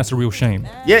that's a real shame.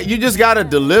 Yeah, you just gotta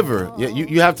deliver. Yeah,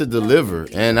 you have to deliver,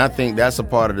 and I think that's a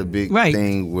part of the big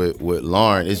thing with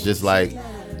Lauryn. It's just like,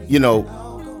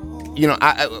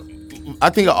 I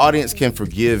think an audience can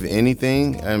forgive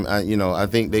anything, and I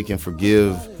think they can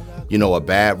forgive, a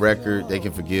bad record. They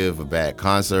can forgive a bad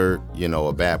concert,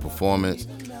 a bad performance,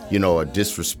 a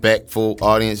disrespectful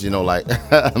audience, like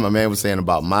my man was saying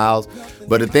about Miles.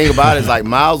 But the thing about it is, like,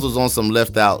 Miles was on some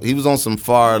he was on some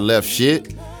far left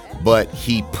shit, but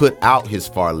he put out his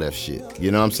far left shit.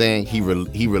 You know what I'm saying? He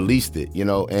released it,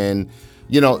 and,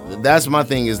 that's my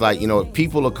thing is, like, if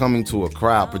people are coming to a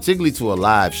crowd, particularly to a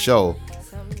live show,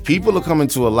 people are coming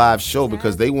to a live show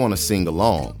because they want to sing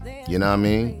along. You know what I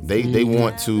mean? They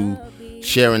want to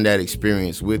sharing that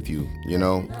experience with you,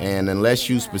 and unless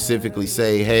you specifically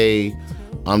say, hey,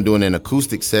 I'm doing an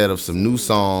acoustic set of some new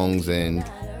songs and,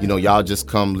 y'all just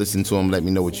come listen to them, let me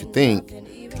know what you think,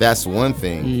 that's one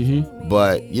thing.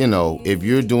 But, if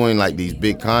you're doing like these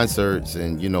big concerts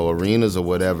and, arenas or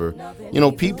whatever,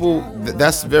 people,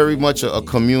 that's very much a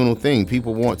communal thing.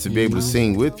 People want to be able to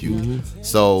sing with you.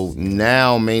 So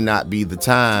now may not be the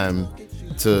time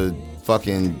to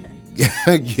fucking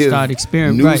give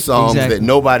new songs that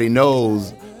nobody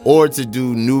knows, or to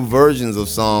do new versions of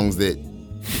songs that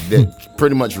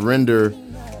pretty much render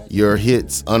your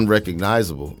hits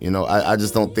unrecognizable. I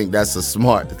just don't think that's a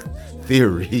smart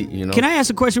theory. Can I ask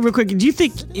a question real quick? What do you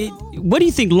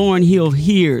think Lauryn Hill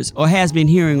hears or has been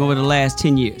hearing over the last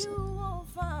 10 years?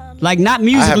 Like, not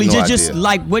musically, just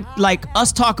like what, like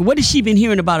us talking. What has she been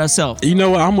hearing about herself? You know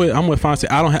what? I'm with Phonte.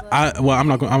 I'm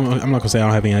not gonna say I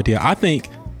don't have any idea. I think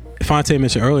Phonte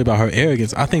mentioned earlier about her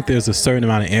arrogance. I think there's a certain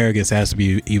amount of arrogance that has to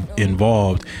be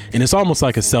involved, and it's almost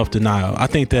like a self-denial. I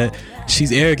think that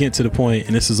she's arrogant to the point,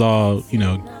 and this is all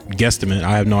guesstimate.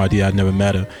 I have no idea. I've never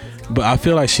met her, but I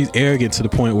feel like she's arrogant to the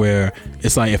point where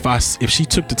it's like if she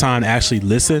took the time to actually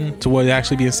listen to what is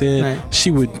actually being said,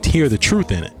 she would hear the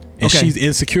truth in it. And she's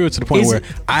insecure to the point where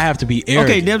I have to be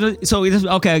arrogant. So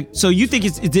you think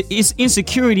it's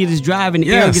insecurity that's driving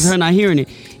the arrogance, her not hearing it?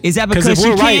 Is that because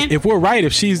she can't? If we're right,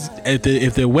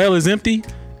 if the well is empty,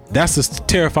 that's a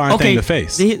terrifying thing to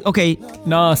face.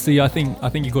 Nah, see, I think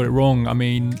you got it wrong. I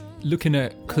mean, looking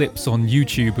at clips on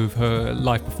YouTube of her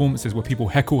live performances where people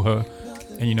heckle her,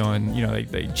 and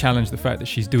they challenge the fact that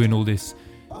she's doing all this,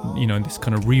 this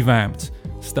kind of revamped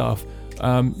stuff.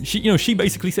 She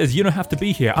basically says, you don't have to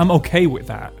be here. I'm okay with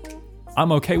that. I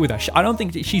don't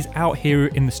think that she's out here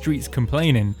in the streets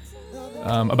complaining.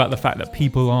 about the fact that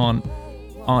people aren't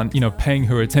paying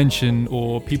her attention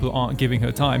or people aren't giving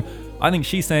her time. I think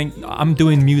she's saying, I'm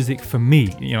doing music for me.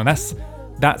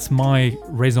 That's my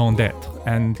raison d'etre,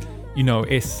 and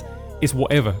it's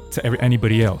whatever to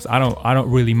anybody else. I don't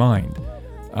really mind.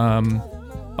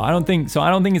 I don't think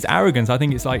it's arrogance. I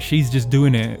think it's like she's just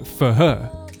doing it for her,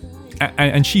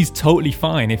 and she's totally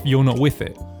fine if you're not with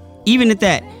it. Even at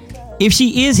that, if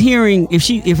she is hearing,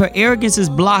 if her arrogance is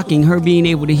blocking her being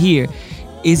able to hear,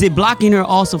 is it blocking her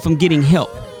also from getting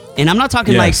help? And I'm not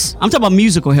talking I'm talking about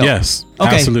musical help. Yes,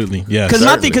 okay. Absolutely, yes. Because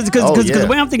the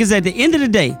way I'm thinking is at the end of the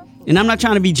day, and I'm not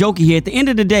trying to be jokey here, at the end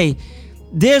of the day,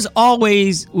 there's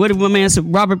always, what did my man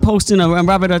said, Robert Poston or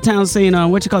Robert Towns saying,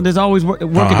 there's always work at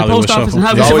the post office. And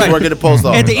always work at the post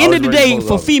office. At the end of the day,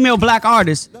 for female black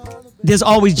artists, there's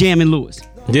always Jam and Lewis.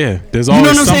 Yeah, there's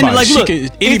always somebody. Like, look,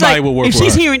 anybody will work with her. If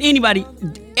she's hearing anybody,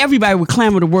 everybody would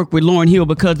clamor to work with Lauryn Hill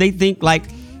because they think like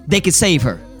they could save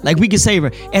her. Like we can save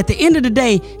her. At the end of the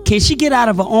day, can she get out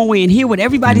of her own way and hear what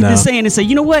everybody's been saying and say,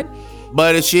 you know what?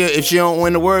 But if she don't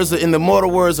win the words, in the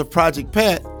mortal words of Project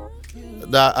Pat,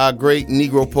 our great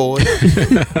Negro poet,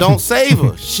 don't save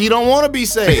her. She don't want to be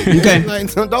saved. Okay.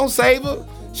 Like, don't save her.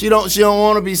 She don't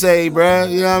want to be saved, bruh.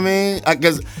 You know what I mean?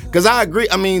 Because I agree.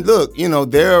 I mean, look,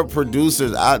 there are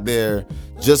producers out there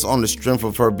just on the strength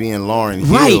of her being Lauryn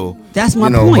Hill. Right. That's my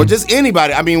point. Or just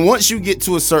anybody. I mean, once you get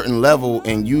to a certain level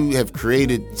and you have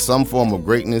created some form of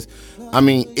greatness, I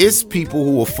mean, it's people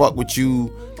who will fuck with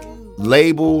you.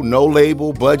 Label, no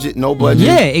label, budget, no budget.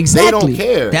 Yeah, exactly. They don't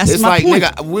care. That's it's my like, point.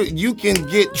 nigga, you can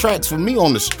get tracks from me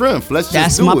on the strength. Let's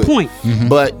That's just do my it. point. Mm-hmm.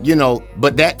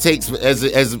 But that takes,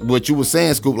 as what you were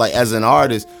saying, Scoop, like as an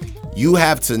artist, you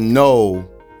have to know.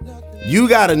 You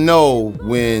got to know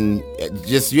when.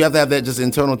 You have to have that just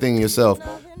internal thing in yourself.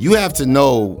 You have to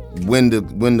know when to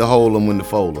hold them, when to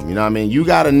fold them. You know what I mean? You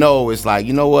got to know. It's like,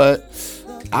 you know what?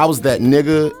 I was that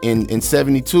nigga in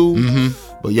 72. Mm-hmm.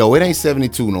 But yo, it ain't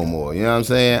 72 no more. You know what I'm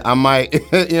saying? I might, you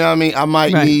know what I mean? I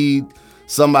might need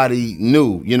somebody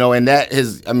new, and that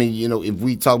is, I mean, if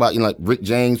we talk about, like Rick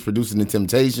James producing The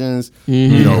Temptations,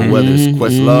 whether it's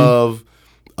Questlove,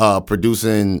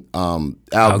 producing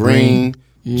Al Green,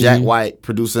 Jack White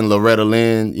producing Loretta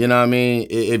Lynn, you know what I mean?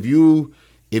 If you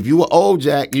were old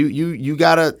Jack, you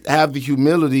gotta have the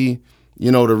humility,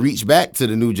 to reach back to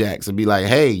the new Jacks and be like,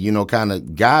 hey, kind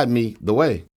of guide me the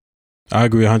way. I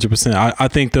agree 100%. I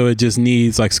think though it just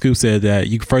needs, like Scoop said, that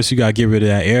you got to get rid of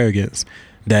that arrogance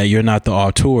that you're not the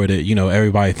auteur that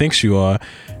everybody thinks you are,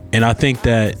 and I think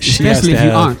that she has to have. Especially if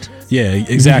you aren't.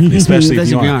 Yeah, exactly. Especially if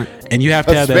you aren't. And you have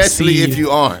to have that seed. Especially if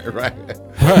you aren't, right?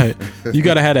 Right. You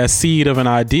got to have that seed of an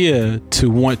idea to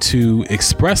want to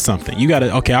express something. You got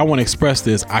to, okay, I want to express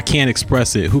this. I can't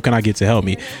express it. Who can I get to help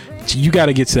me? You got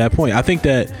to get to that point. I think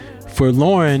that for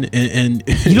Lauryn and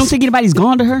you don't think anybody's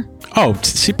gone to her? Oh,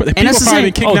 people probably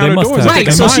been kicking down her doors.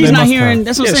 Right, so she's not hearing.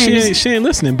 That's what I'm saying. She ain't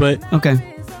listening, but okay.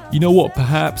 You know what?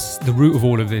 Perhaps the root of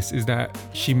all of this is that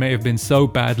she may have been so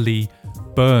badly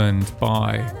burned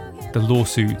by the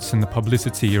lawsuits and the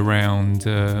publicity around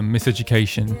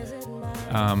miseducation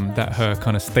that her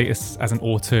kind of status as an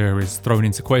auteur is thrown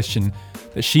into question,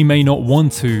 that she may not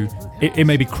want to. It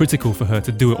may be critical for her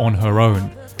to do it on her own,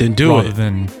 then do rather it.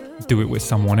 than do it with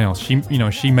someone else.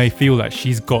 She may feel that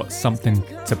she's got something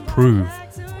to prove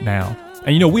now,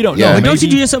 and we don't know. But don't you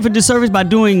do yourself a disservice by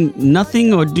doing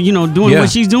nothing or doing what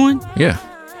she's doing? Yeah,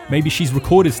 maybe she's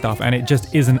recorded stuff and it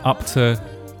just isn't up to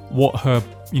what her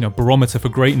barometer for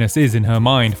greatness is in her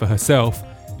mind for herself,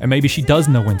 and maybe she does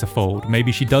know when to fold.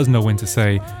 Maybe she does know when to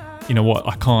say, you know what,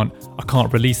 I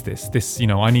can't release this.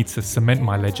 I need to cement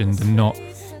my legend and not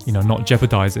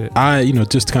jeopardize it.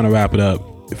 Just to kind of wrap it up.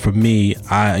 For me,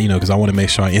 because I want to make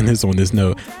sure I end this on this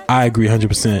note, I agree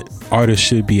 100%. Artists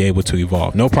should be able to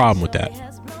evolve. No problem with that.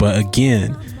 But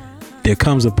again, there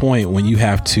comes a point when you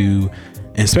have to,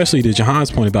 and especially to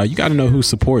Jehan's point about, you got to know who's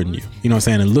supporting you. You know what I'm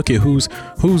saying? And look at who's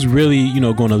really,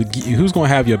 who's going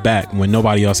to have your back when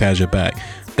nobody else has your back.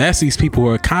 That's these people who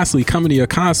are constantly coming to your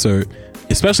concert,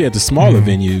 especially at the smaller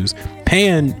venues,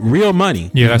 paying real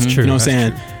money. Yeah, that's true. You know what I'm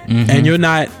saying? Mm-hmm.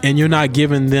 And you're not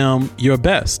giving them your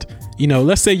best.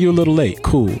 Let's say you're a little late.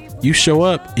 Cool. You show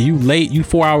up, you late, you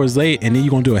 4 hours late, and then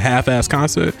you're going to do a half-ass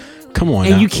concert. Come on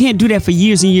and now. You can't do that for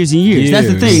years and years and years. That's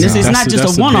the thing. It's not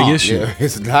just a one-off. Yeah,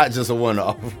 it's not just a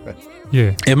one-off.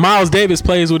 Yeah. If Miles Davis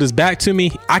plays with his back to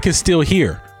me, I can still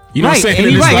hear. You know right. what I'm saying?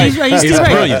 He's right. It's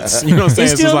brilliance. You know what I'm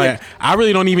saying? It's just like, I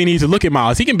really don't even need to look at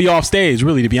Miles. He can be off stage,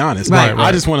 really, to be honest. Right.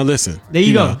 I just want to listen. There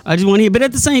you go. I just want to hear. But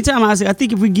at the same time, I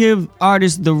think if we give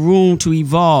artists the room to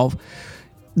evolve,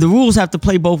 the rules have to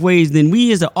play both ways, then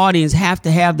we as the audience have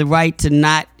to have the right to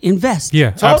not invest.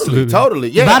 Yeah, absolutely. Totally.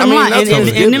 Yeah, Bottom line, nothing is and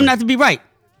given. them not to be right.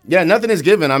 Yeah, nothing is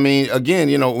given. I mean, again,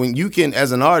 when you can,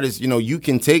 as an artist, you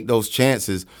can take those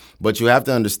chances, but you have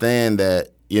to understand that,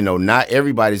 not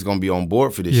everybody's going to be on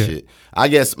board for this shit. I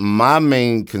guess my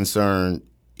main concern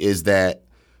is that,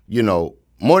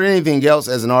 more than anything else,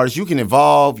 as an artist, you can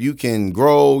evolve, you can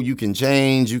grow, you can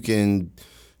change, you can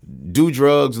do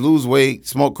drugs, lose weight,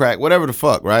 smoke crack, whatever the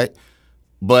fuck, right?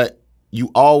 But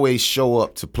you always show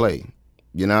up to play.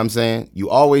 You know what I'm saying? You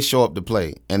always show up to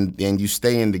play, and you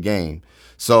stay in the game.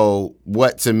 So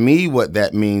what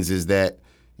that means is that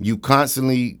you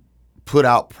constantly put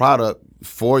out product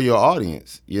for your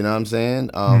audience. You know what I'm saying?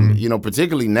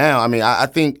 Particularly now. I mean, I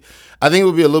think it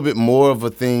would be a little bit more of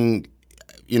a thing,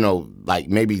 like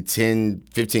maybe 10,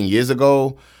 15 years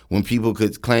ago when people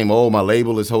could claim, oh, my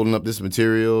label is holding up this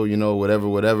material,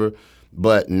 whatever.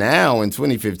 But now in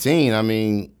 2015, I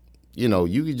mean,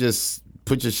 you could just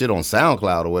put your shit on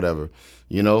SoundCloud or whatever.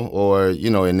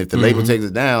 And if the label takes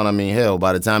it down, I mean, hell,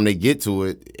 by the time they get to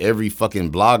it, every fucking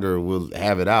blogger will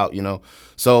have it out,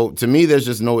 So to me, there's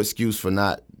just no excuse for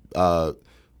not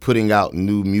putting out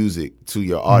new music to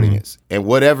your audience. And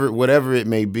whatever it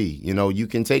may be, you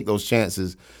can take those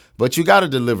chances, but you got to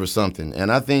deliver something.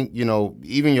 And I think,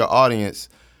 even your audience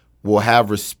will have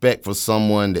respect for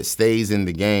someone that stays in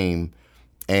the game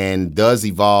and does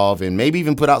evolve and maybe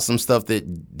even put out some stuff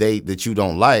that you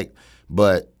don't like,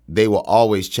 but they will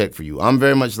always check for you. I'm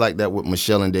very much like that with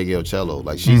Michelle and Cello.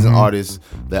 Like, she's an artist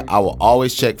that I will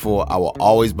always check for. I will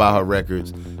always buy her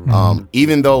records.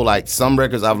 Even though, like, some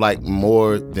records I've liked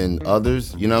more than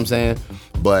others, you know what I'm saying?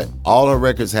 But all her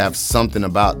records have something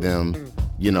about them,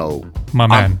 My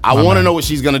man. I want to know what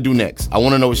she's going to do next.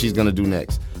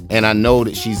 And I know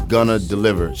that she's going to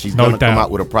deliver. She's going to come out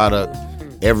with a product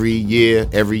every year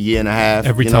and a half.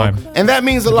 Every time. And that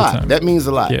means a lot. Time. That means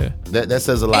a lot. Yeah. That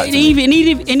says a lot. And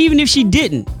even if she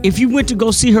didn't, if you went to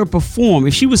go see her perform,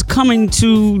 if she was doing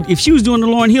the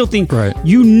Lauryn Hill thing, right,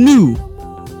 you knew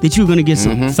that you were going to get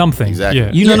something. Exactly.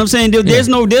 Yeah. You know what I'm saying? There's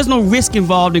no risk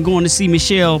involved in going to see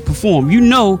Michelle perform.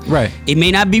 Right. It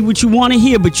may not be what you want to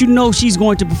hear, but she's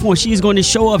going to perform. She is going to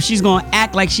show up. She's going to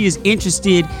act like she is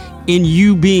interested in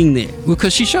you being there. Well,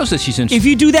 because she shows that she's interested. If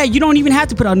you do that, you don't even have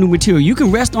to put out new material. You can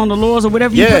rest on the laurels or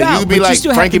whatever you put out. Yeah, you could be like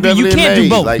Frankie Beverly and You can't Maze.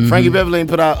 do both. Like Frankie Beverly and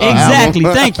put out exactly.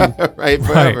 album. Thank you. Right.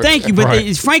 Forever. Thank you.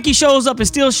 But Frankie shows up and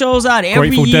still shows out every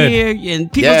Grateful year, Dead.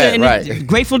 and people say, right.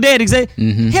 Grateful Dead.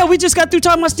 Exactly. Hell, we just got through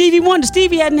talking about Stevie Wonder.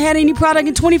 Stevie hadn't had any product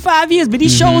in 25 years, but he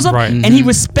shows up and he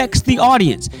respects the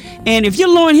audience. And if you're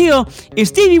Lauryn Hill, if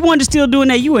Stevie Wonder's still doing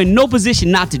that, you are in no position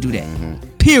not to do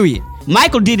that. Period.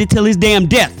 Michael did it till his damn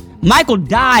death. Michael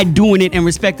died doing it and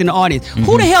respecting the audience.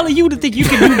 Who the hell are you to think you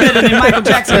can do better than Michael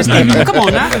Jackson or Stevie? Come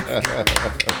on now.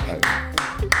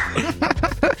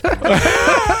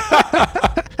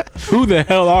 Who the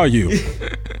hell are you?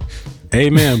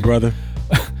 Amen, brother.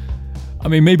 I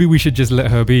mean, maybe we should just let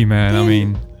her be,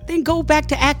 man. Then go back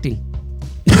to acting.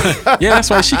 Yeah, that's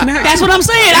why she can act. That's what I'm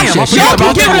saying.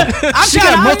 She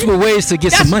got multiple ways to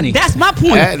get some money. That's my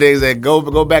point. They said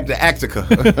go back to Actica.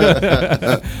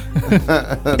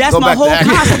 That's my whole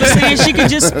concept of saying she can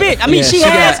just spit. I mean, she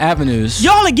has avenues.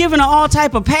 Y'all are giving her all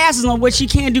type of passes on what she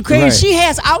can do crazy. Right. She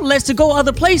has outlets to go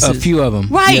other places. A few of them.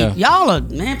 Right. Yeah. Y'all are,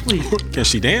 man, please. Can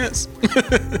she dance?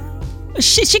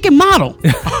 She can model.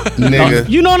 Nigga.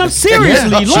 You know what I'm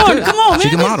seriously. Lord, come on, man. She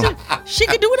can model. She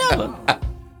can do whatever.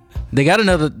 They got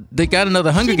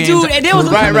another Hunger Games. Dude, and there was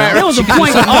a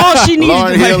point when all she needed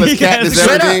Lauryn Hill is Katniss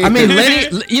everything. I mean,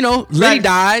 Lenny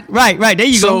died. Right, there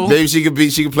you go. Maybe she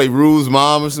could play Rue's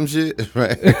mom or some shit.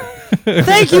 Right.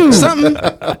 Thank you. Something.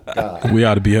 We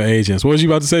ought to be her agents. What was you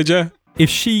about to say, Jay? If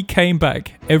she came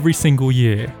back every single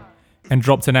year and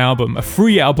dropped an album, a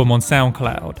free album on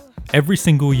SoundCloud, every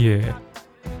single year,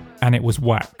 and it was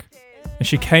whack, and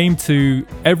she came to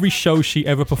every show she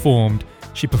ever performed,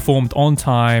 she performed on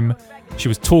time, she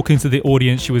was talking to the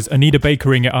audience, she was Anita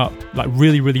Bakering it up, like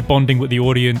really, really bonding with the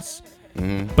audience,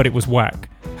 but it was whack.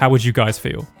 How would you guys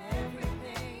feel?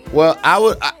 Well, I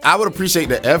would appreciate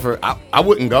the effort. I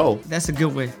wouldn't go. That's a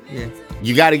good way. Yeah.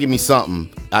 You got to give me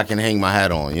something I can hang my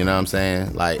hat on. You know what I'm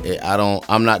saying? Like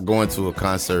I'm not going to a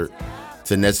concert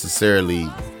to necessarily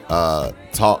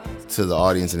talk to the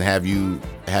audience and have you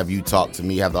talk to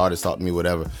me, have the artist talk to me,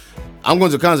 whatever. I'm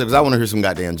going to a concert because I want to hear some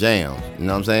goddamn jams. You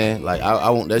know what I'm saying? Like I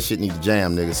want that shit need to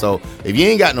jam, nigga. So if you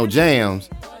ain't got no jams,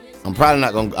 I'm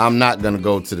not gonna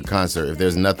go to the concert if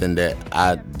there's nothing that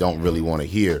I don't really want to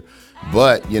hear.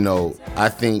 But I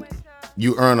think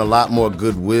you earn a lot more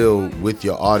goodwill with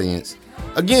your audience.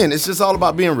 Again, it's just all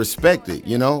about being respected.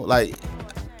 Like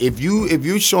if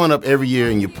you're showing up every year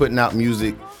and you're putting out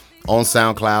music on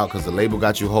SoundCloud because the label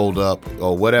got you hold up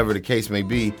or whatever the case may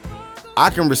be, I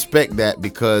can respect that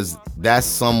because that's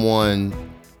someone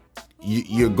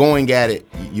you're going at it.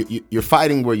 You're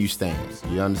fighting where you stand.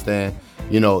 You understand?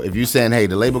 If you're saying, hey,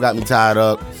 the label got me tied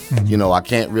up, I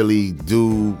can't really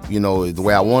do, the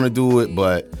way I want to do it,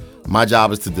 but my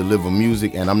job is to deliver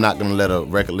music, and I'm not going to let a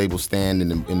record label stand in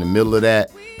the middle of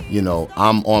that.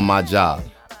 I'm on my job.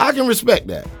 I can respect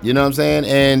that. You know what I'm saying?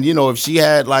 And, if she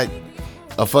had, like,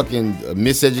 a fucking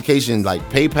miseducation, like,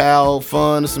 PayPal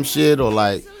fund or some shit, or,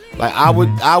 like I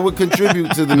would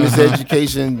contribute to the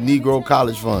miseducation Negro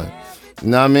College Fund. You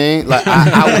know what I mean? Like,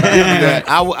 I would give that.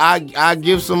 I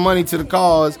give some money to the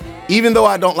cause. Even though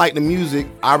I don't like the music,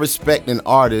 I respect an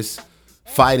artist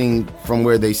fighting from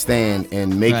where they stand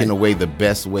and making a way the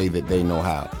best way that they know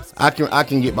how. I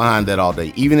can get behind that all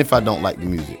day. Even if I don't like the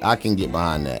music, I can get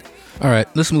behind that. All right,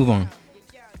 let's move on.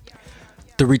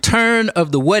 The return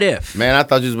of the What If. Man, I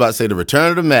thought you was about to say the return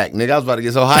of the Mac. Nigga, I was about to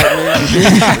get so hyped, man.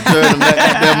 Return of the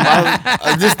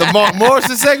Mac. This the Mark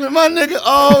Morrison segment, my nigga.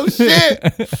 Oh, shit.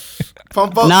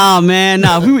 Nah, man.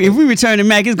 Nah. If we return to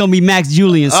Mac, it's gonna be Max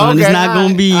Julian, son. Okay, it's not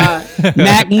gonna be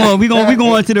Mac Moore. We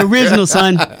going to the original,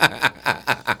 son.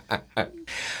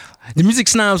 The Music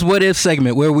Snobs What If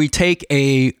segment, where we take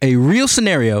a real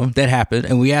scenario that happened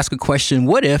and we ask a question: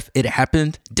 what if it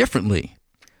happened differently?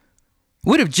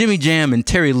 What if Jimmy Jam and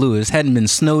Terry Lewis hadn't been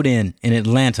snowed in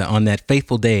Atlanta on that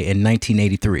fateful day in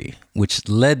 1983, which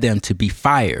led them to be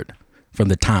fired from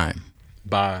the time?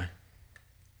 By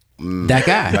that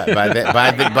guy. By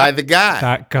the guy.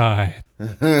 That guy.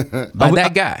 By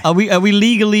that guy. Are we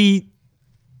legally?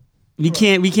 We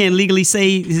can't legally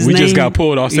say his name. We just got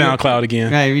pulled off SoundCloud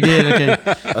again. Right, we did.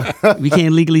 Okay. We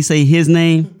can't legally say his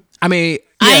name. I mean,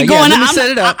 I ain't going out.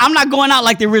 Set it up. I'm not going out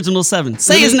like the original 7.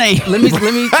 Say his name. Let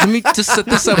me just set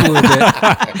this up a little bit.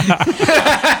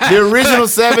 The original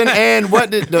 7 and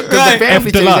what did the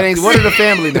family change? What are the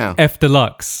family now? F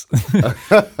Deluxe.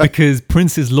 Because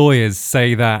Prince's lawyers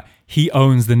say that he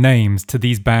owns the names to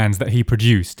these bands that he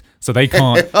produced. So they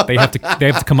can't. They have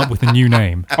to come up with a new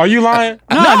name. Are you lying?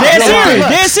 No, they're serious.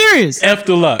 They're serious. F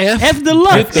Deluxe. F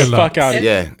Deluxe. Get the fuck out of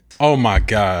here. Yeah. Oh my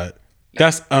God.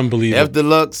 That's unbelievable. F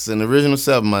Deluxe and original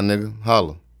 7, my nigga.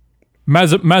 Holla.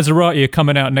 Maserati are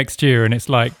coming out next year, and it's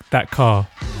like that car.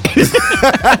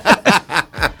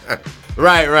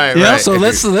 Right. So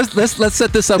let's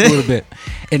set this up a little bit.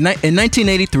 In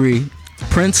 1983,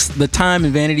 Prince, The Time,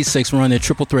 and Vanity 6 were on their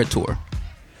Triple Threat tour.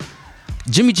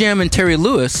 Jimmy Jam and Terry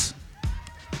Lewis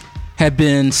had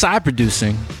been side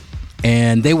producing,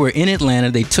 and they were in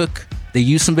Atlanta. They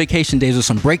used some vacation days or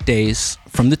some break days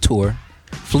from the tour,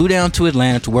 flew down to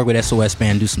Atlanta to work with SOS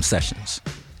Band, do some sessions.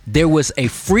 There was a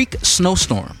freak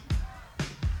snowstorm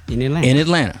in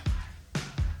Atlanta.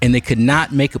 And they could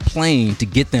not make a plane to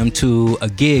get them to a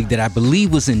gig that I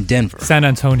believe was in Denver. San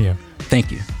Antonio.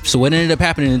 Thank you. So what ended up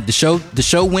happening, the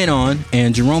show went on,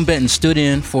 and Jerome Benton stood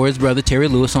in for his brother Terry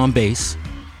Lewis on bass.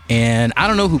 And I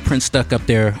don't know who Prince stuck up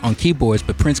there on keyboards,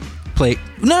 but Prince played...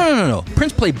 No.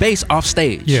 Prince played bass off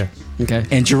stage. Yeah. Okay.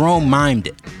 And Jerome mimed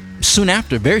it.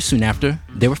 Very soon after,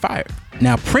 they were fired.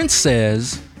 Now, Prince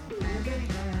says...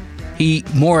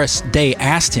 Morris Day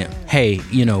asked him, hey,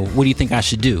 what do you think I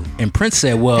should do? And Prince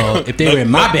said, well, if they were in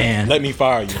my band... Let me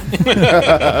fire you.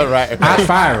 Right. I'd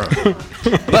fire him.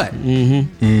 But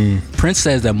Prince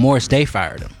says that Morris Day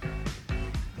fired him.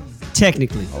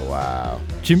 Technically. Oh, wow.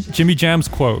 Jimmy Jam's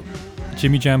quote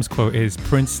is,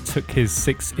 Prince took his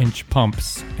 6-inch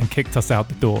pumps and kicked us out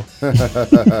the door.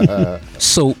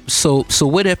 So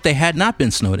what if they had not been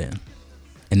snowed in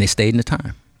and they stayed in the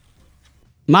time?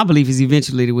 My belief is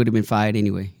eventually they would have been fired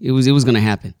anyway. It was going to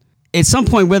happen. At some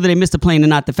point, whether they missed a plane or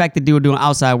not, the fact that they were doing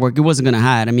outside work, it wasn't going to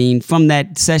hide. I mean, from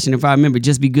that session, if I remember,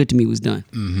 Just Be Good to Me was done.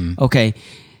 Mm-hmm. Okay.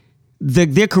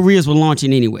 Their careers were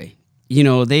launching anyway.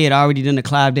 They had already done the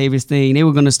Clive Davis thing. They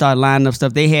were going to start lining up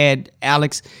stuff. They had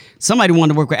Alex. Somebody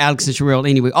wanted to work with Alex and Sherelle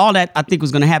anyway. All that, I think,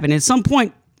 was going to happen. At some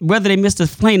point, whether they missed a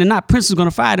plane or not, Prince was going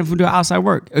to fire them for doing outside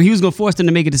work. Or he was going to force them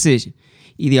to make a decision.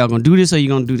 Either y'all going to do this or you're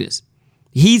going to do this.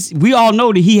 We all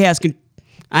know that he has,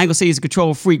 I ain't gonna say he's a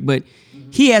control freak, but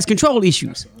he has control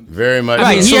issues. Very much.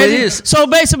 Right. So it is. So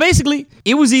basically,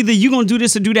 it was either you gonna do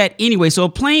this or do that anyway. So a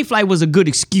plane flight was a good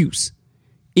excuse.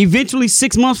 Eventually,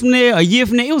 6 months from there, a year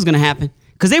from there, it was gonna happen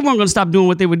because they weren't gonna stop doing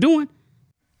what they were doing.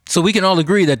 So we can all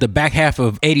agree that the back half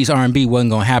of 80s R&B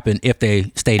wasn't gonna happen if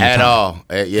they stayed in at time. all.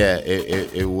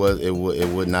 It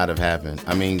would not have happened.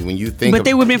 I mean, when you think, but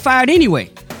they would have been fired anyway.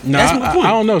 No, that's my point.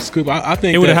 I don't know, Scoop. I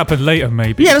think It would have happened later,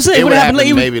 maybe. Yeah, that's it. it would have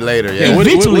happened maybe later. Yeah. What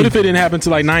Eventually. if it didn't happen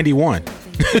till like 91?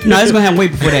 No, it's gonna happen way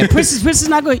before that. Prince is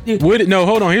not going. No,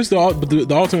 hold on. Here's the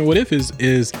ultimate what if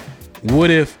is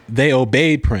what if they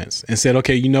obeyed Prince and said,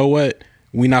 okay, you know what?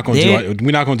 We're not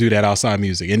gonna do that outside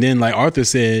music. And then, like Arthur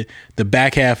said, the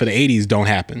back half of the '80s don't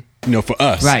happen. You know, for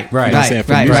us, right. You know what I'm saying?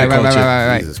 For music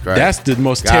culture. Jesus Christ. That's the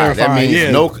most terrifying. That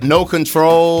means no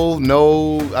control,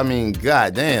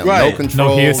 goddamn, right. no control,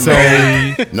 no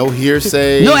hearsay, no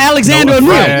hearsay, no Alexander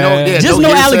O'Neal, just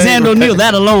no Alexander O'Neal.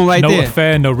 That alone, right there. No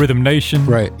affair, no Rhythm Nation,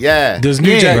 right? Yeah. Does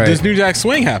New Jack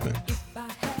Swing happen?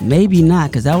 Maybe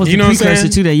not, because that was the precursor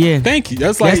to that. Yeah, thank you.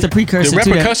 That's the precursor. The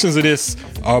repercussions of this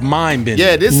are mind bending.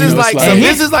 Yeah, this is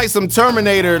like some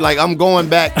Terminator. Like I'm going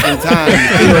back in time.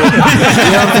 You know what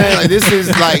I'm saying? Like this is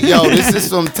like this is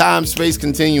some time space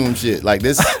continuum shit. Like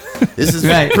this is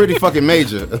pretty fucking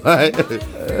major, right?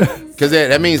 Because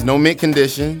that means no mint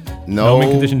condition, no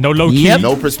low key,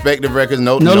 no perspective records,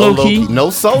 no low key, no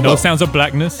solo, no sounds of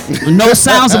blackness, no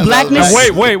sounds of blackness.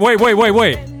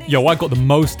 Wait. Yo, I got the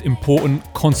most important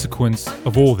consequence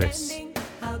of all this.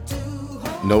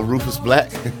 No Rufus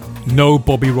Black. No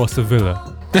Bobby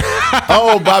Rossavilla.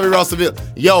 Oh, Bobby Rossavilla.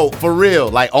 Yo, for real,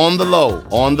 like on the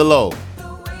low.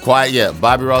 Quiet, yeah.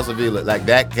 Bobby Rossavilla, like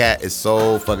that cat is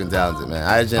so fucking talented, man.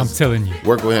 I'm telling you.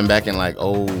 Worked with him back in like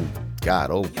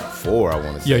 04, I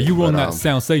want to say. Yeah, you were on that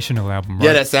Soundsational album, right?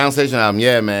 Yeah, that Soundsational album.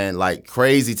 Yeah, man. Like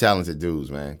crazy talented dudes,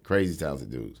 man. Crazy talented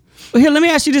dudes. Well, here, let me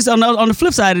ask you this on the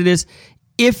flip side of this.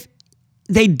 If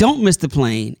they don't miss the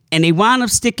plane and they wind up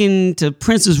sticking to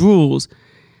Prince's rules,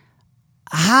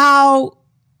 how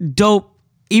dope,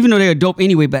 even though they're dope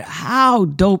anyway, but how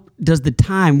dope does the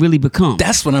time really become?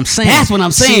 That's what I'm saying.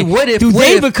 See, what if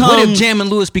Jam and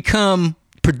Lewis become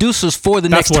producers for the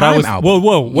next Time album?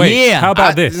 Whoa, wait. Yeah. How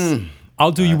about this?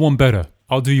 I'll do you one better.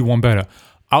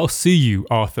 I'll see you,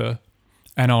 Arthur,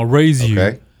 and I'll raise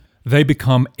you. They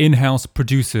become in-house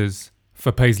producers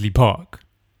for Paisley Park.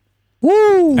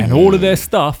 Woo. And all of their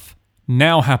stuff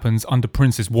now happens under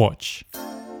Prince's watch.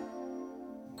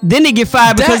 Then they get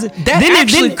fired because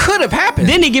that could have happened.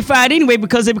 Then they get fired anyway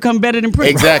because they become better than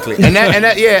Prince. Exactly, and that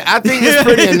I think it's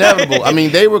pretty inevitable. I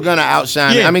mean, they were gonna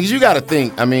outshine. I mean, because you got to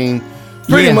think. I mean,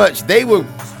 pretty much they were.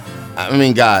 I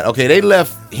mean, they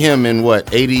left him in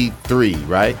what 83,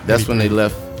 right? That's when they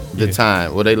left the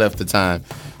time. Well, they left the time.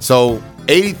 So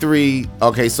 83.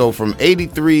 Okay, so from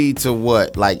 83 to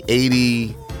what, like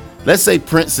 80. Let's say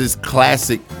Prince's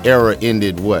classic era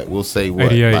ended what? We'll say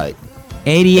what? 88. Like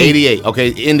 88.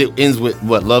 Okay, ends with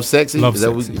what? Love Sexy? Love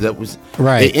Sexy. That was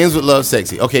right. It ends with Love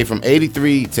Sexy. Okay, from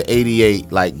 83 to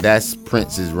 88, like that's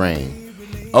Prince's reign.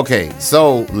 Okay,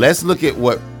 so let's look at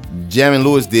what Jam and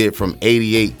Lewis did from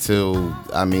 88 till,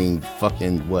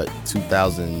 fucking what,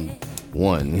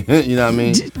 2001. You know what I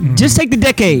mean? Just take the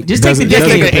decade. Just take the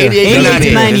decade. 88 to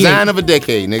 98. Design of a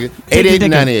decade, nigga. 88 to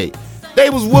 98. They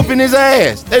was whooping his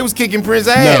ass. They was kicking Prince's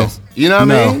ass. You know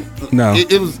what I mean? No.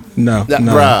 It was... No.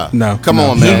 Bruh. Come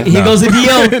on, man. Here goes the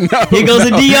D.O. Here goes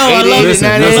the D.O. I love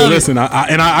it. Listen.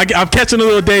 I'm catching a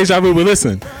little deja vu, but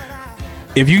listen.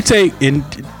 If you take... And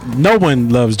no one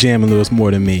loves Jam and Lewis more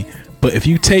than me. But if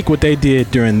you take what they did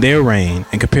during their reign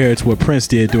and compare it to what Prince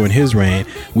did during his reign,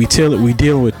 we dealing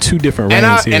with two different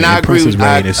reigns here. And I agree. Prince's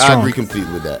reign is strong. I agree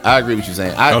completely with that. I agree with you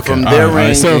saying. From their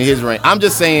reign to his reign. I'm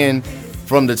just saying...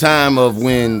 From the time of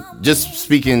when, just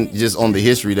speaking just on the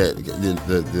history that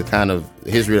the kind of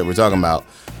history that we're talking about,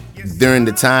 during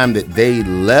the time that they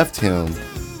left him,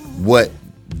 what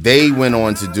they went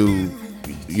on to do,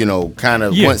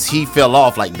 once he fell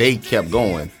off, like they kept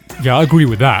going. Yeah, I agree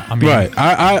with that. I mean, right,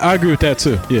 I agree with that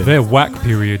too. Yeah, their whack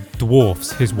period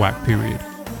dwarfs his whack period.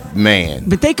 Man,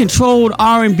 but they controlled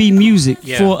R&B music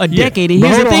for a decade. And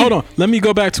here's the thing. Hold on. Let me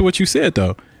go back to what you said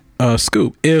though,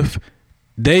 Scoop. If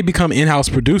they become in-house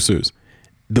producers,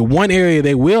 the one area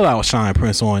they will outshine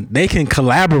Prince on, they can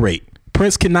collaborate.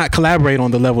 Prince cannot collaborate on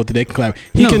the level that they can collaborate.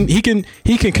 He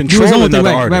can control another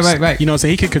artist. Right. You know what I'm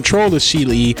saying? He can control the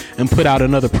Sheila E. and put out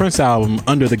another Prince album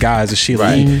under the guise of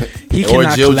Sheila E. He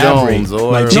cannot collaborate Jones,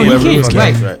 or like Jam Lewis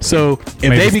can. Right. So if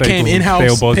they became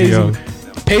in-house,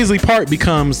 Paisley Park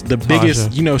becomes the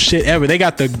biggest, shit ever. They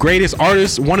got the greatest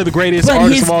artist, one of the greatest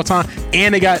artists of all time,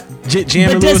 and they got Jam and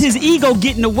Lewis. But does his ego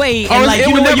get in the way? And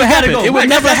it would never happen. It would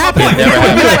never happen. Right,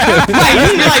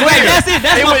 that's it.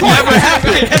 That's my point. It would never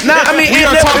happen. No, I mean, it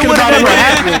would never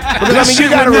happen. Because you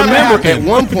got to remember, at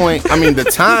one point,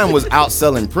 the time was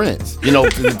outselling Prince.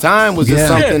 The time was just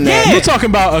something that you're talking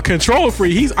about a control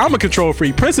freak. I'm a control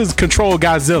freak. Prince is control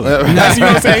Godzilla. That's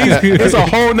what I'm saying. It's a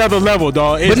whole nother level,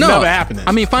 dog. It's never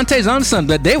happening. Phonte's on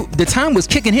something, but the time was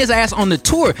kicking his ass on the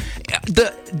tour.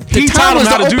 The he time taught him was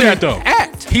how the to do opening that though.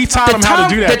 act. He taught him how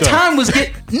to do that. The time was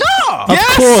get no. Of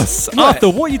course, Arthur.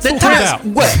 What are you talking about?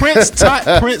 What? Prince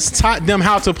taught them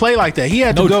how to play like that. He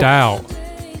had to No go. doubt.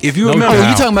 If you No remember, doubt.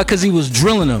 You talking about because he was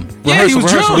drilling them? yeah, he was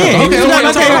drilling. Yeah, he was He taught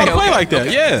him how to okay. play like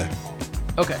that. Yeah.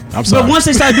 Okay. I'm sorry. But once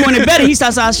they start doing it better, he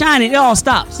starts outshining. It all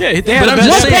stops. Yeah, they had But the I'm best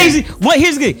just Once saying- Paisley,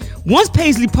 here's the thing. Once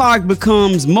Paisley Park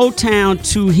becomes Motown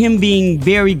to him being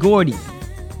Berry Gordy,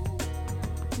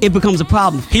 it becomes a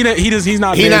problem. He's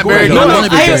not. He Berry not Gordy. Berry Gordy.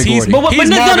 No, He's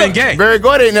Marvin Gaye. Barry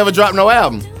Gordy ain't never dropped no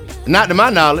album. Not to my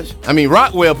knowledge. I mean,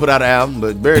 Rockwell put out an album,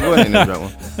 but Barry Gordy ain't never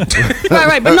dropped one.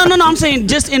 Right. But no. I'm saying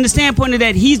just in the standpoint of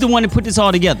that, he's the one that put this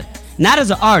all together. Not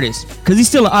as an artist, because he's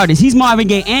still an artist. He's Marvin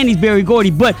Gaye and he's Berry Gordy.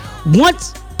 But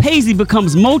once Paisley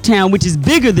becomes Motown, which is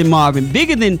bigger than Marvin,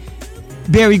 bigger than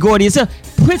Berry Gordy itself,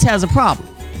 Prince has a problem.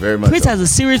 Very much. Prince so. has a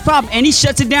serious problem, and he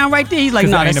shuts it down right there. He's like,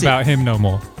 Because no, it ain't that's about him no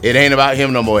more. It ain't about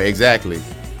him no more. Exactly.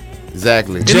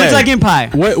 It Jay, looks like Empire.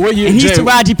 What year? And he's Jay,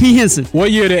 Taraji P. Henson.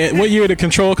 What year did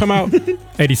Control come out?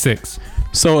 86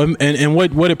 So and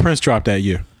what did Prince drop that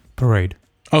year? Parade.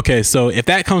 Okay, so if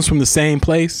that comes from the same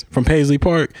place, from Paisley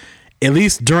Park, at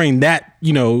least during that,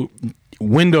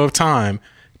 window of time,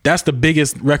 that's the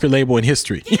biggest record label in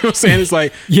history. You know what I'm saying? It's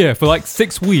like, Yeah, for like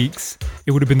 6 weeks,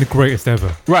 it would have been the greatest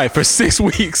ever. right, for 6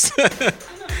 weeks.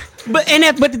 But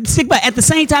at the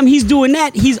same time he's doing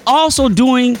that, he's also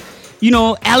doing,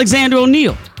 Alexander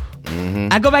O'Neal.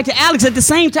 I go back to Alex at the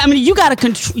same time. I mean, you got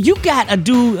to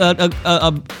do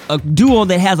a duo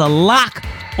that has a lock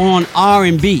on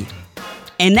R&B,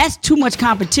 and that's too much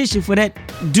competition for that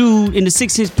dude in the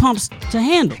 6-inch pumps to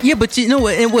handle. Yeah, but you know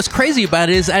what? And what's crazy about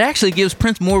it is it actually gives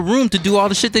Prince more room to do all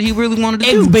the shit that he really wanted to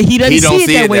do. But he doesn't don't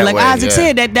see it that way. Like Isaac yeah.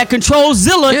 said, that Control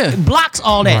Zilla Yeah. blocks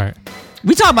all that. Right.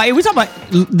 We talk about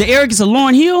the arrogance of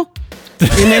Lauryn Hill, and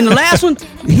then the last one,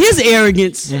 his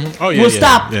arrogance Oh, yeah, will yeah,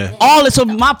 stop yeah. all it. So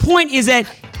my point is that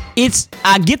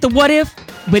I get the what if,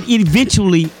 but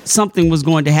eventually something was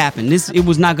going to happen. It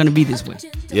was not going to be this way.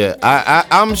 Yeah,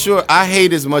 I'm sure I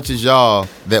hate as much as y'all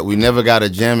that we never got a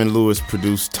Jammin' Lewis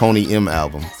produced Tony M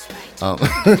album.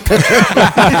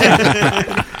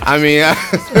 I mean,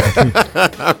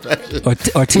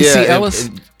 Or T.C. Ellis.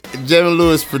 Jammin'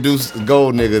 Lewis produced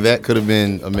Gold Nigga. That could have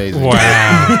been amazing.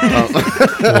 Wow.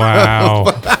 Wow.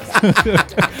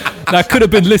 That could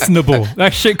have been listenable.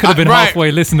 That shit could have been Right.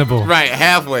 halfway listenable. Right,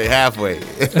 halfway.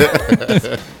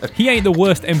 He ain't the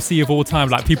worst MC of all time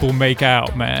like people make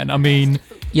out, man. I mean,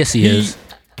 Yes, he is.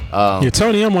 Yeah,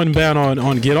 Tony M wasn't bad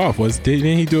on Get Off.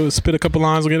 Didn't he spit a couple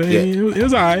lines? It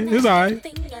was all right. It was all right.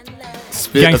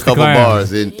 Spit Gangsta a couple Glam.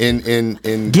 bars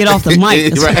in Get off the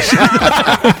mic.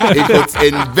 right.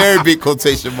 in very big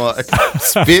quotation marks.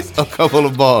 Spit a couple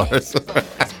of bars.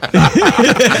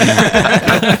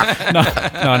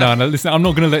 no. Listen, I'm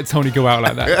not gonna let Tony go out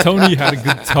like that. Tony had a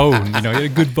good tone. He had a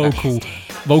good vocal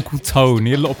tone.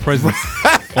 He had a lot of presence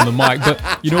on the mic. But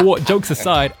you know what? Jokes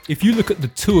aside, if you look at the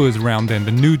tours around then,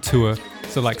 the nude tour,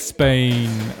 so like Spain,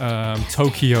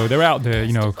 Tokyo, they're out there.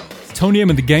 Tony M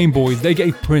and the Game Boys, they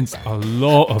gave Prince a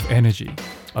lot of energy,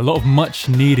 a lot of much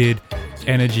needed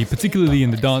energy, particularly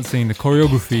in the dancing, the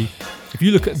choreography. If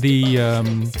you look at the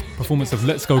performance of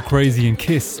Let's Go Crazy and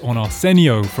Kiss on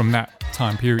Arsenio from that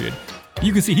time period,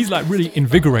 you can see he's like really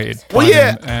invigorated. Well, by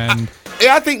yeah. them. And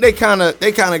Yeah, I think they kind of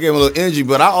gave him a little energy,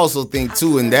 but I also think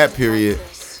too in that period,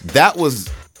 that was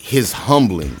his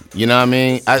humbling. You know what I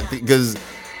mean? Because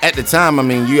at the time, I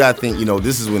mean, you gotta think,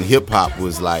 this is when hip hop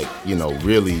was like,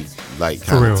 really like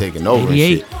kind of taking over and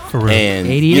 88. shit. For real. And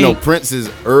 88. Prince's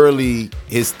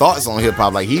his thoughts on hip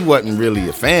hop, like he wasn't really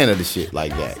a fan of the shit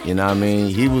like that. You know what I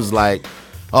mean? He was like,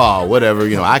 oh, whatever,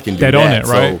 I can do Dead that. on it,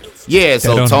 right? So, yeah,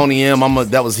 Dead on Tony M,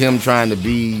 that was him trying to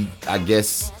be, I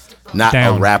guess, not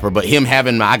Down. a rapper, but him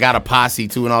having I got a posse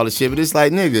too and all this shit. But it's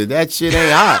like, nigga, that shit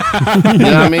ain't hot. You know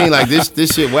what I mean? Like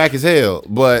this shit whack as hell.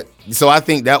 But so I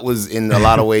think that was in a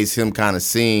lot of ways him kind of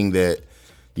seeing that,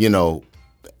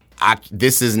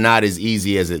 this is not as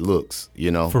easy as it looks.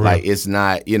 For like real. it's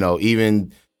not.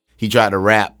 Even he tried to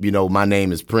rap. My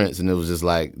name is Prince, and it was just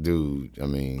like, dude. I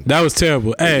mean, That was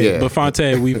terrible. Hey, Yeah. but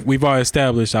Phonte, we've already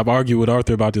established, I've argued with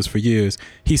Arthur about this for years.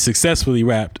 He successfully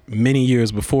rapped many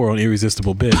years before on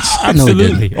Irresistible Bitch.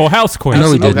 absolutely. Or Housequake.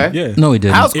 No, he didn't. Okay. Yeah. No, he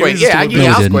didn't. Housequake. Yeah, I give you No,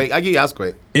 he Housequake. I give you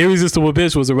Housequake. Irresistible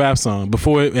Bitch was a rap song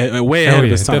before way Hell ahead of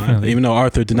yeah, its time, definitely. even though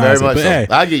Arthur Very denies it. much But so. hey,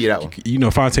 I'll give you that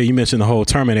one. Phonte, you mentioned the whole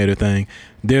Terminator thing.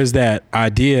 There's that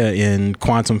idea in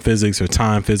quantum physics or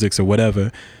time physics or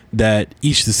whatever that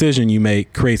each decision you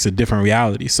make creates a different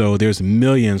reality. So there's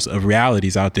millions of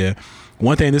realities out there.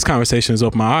 One thing this conversation has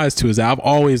opened my eyes to is that I've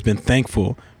always been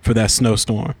thankful for that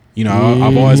snowstorm.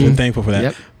 I've always been thankful for that.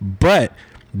 Yep. But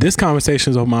this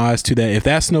conversation is opened my eyes to that if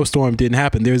that snowstorm didn't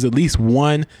happen, there's at least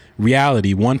one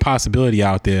reality, one possibility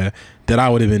out there that I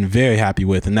would have been very happy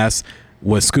with, and that's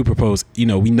what Scoop proposed. We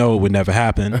know it would never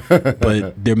happen,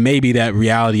 but there may be that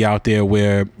reality out there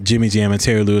where Jimmy Jam and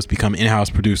Terry Lewis become in-house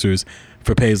producers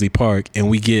for Paisley Park, and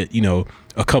we get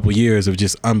a couple years of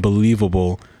just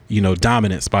unbelievable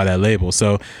dominance by that label.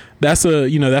 So that's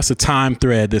a time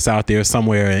thread that's out there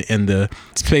somewhere in the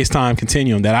space-time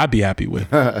continuum that I'd be happy with.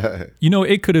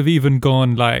 It could have even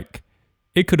gone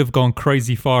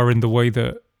crazy far in the way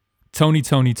that Tony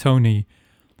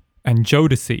and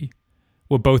Jodeci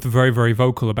were both very, very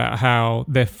vocal about how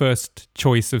their first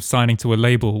choice of signing to a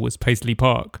label was Paisley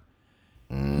Park.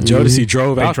 Jodeci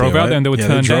drove out there, and they were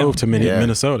turned down. drove to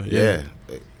Minnesota. Yeah.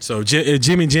 So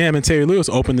Jimmy Jam and Terry Lewis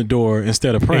opened the door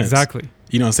instead of Prince. Exactly.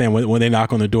 You know what I'm saying? When they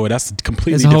knock on the door, that's a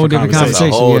completely it's a whole different conversation.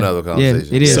 It's a whole other conversation.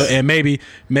 Yeah, it is. So, and maybe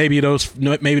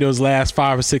those last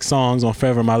 5 or 6 songs on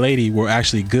Forever My Lady were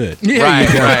actually good. Yeah,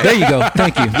 right. There you go.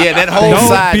 Thank you. Yeah, that whole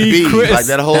side B, like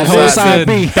that whole side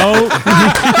B.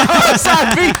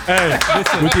 Side B. Hey,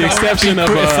 with the exception of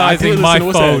criticizing my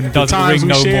phone doesn't ring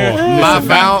no more. My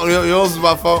phone, yours is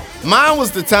my phone. Mine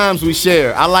was the times we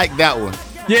share. I like that one.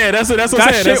 Yeah, that's what I'm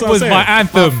saying. That shit was my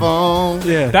anthem.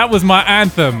 Yeah, that was my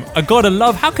anthem. I gotta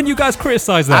love. How can you guys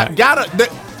criticize that?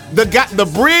 The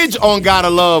bridge on Gotta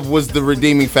Love was the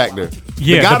redeeming factor.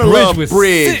 Yeah, the Gotta bridge Love was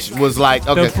bridge sick. was like,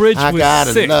 okay, the bridge I was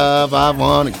gotta sick. love, I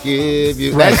wanna give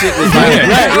you. That shit was like,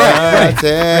 right.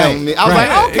 Tell me. I was like,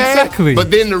 okay, exactly.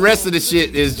 But then the rest of the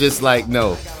shit is just like,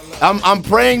 no. I'm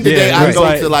praying the day I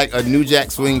go to like a New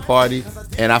Jack Swing party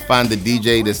and I find the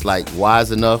DJ that's like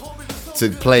wise enough to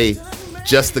play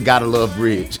just the Gotta Love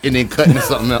bridge and then cut into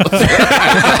something else. Just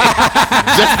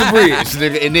the bridge,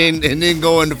 nigga, and then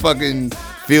go into fucking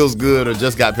Feels Good or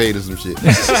Just Got Paid or some shit.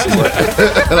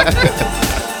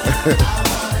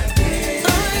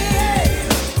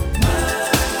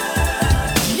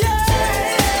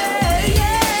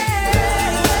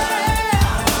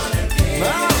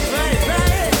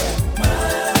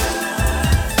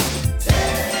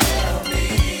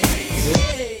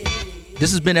 This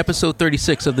has been episode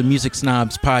 36 of the Music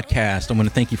Snobs podcast. I want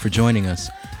to thank you for joining us.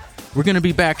 We're going to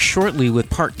be back shortly with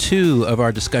part 2 of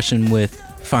our discussion with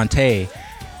Phonte.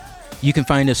 You can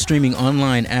find us streaming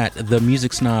online at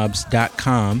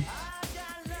themusicsnobs.com.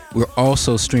 We're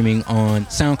also streaming on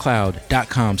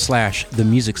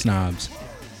soundcloud.com/themusicsnobs.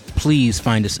 Please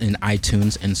find us in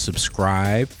iTunes and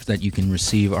subscribe so that you can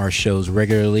receive our shows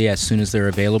regularly as soon as they're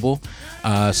available.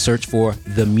 Search for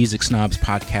The Music Snobs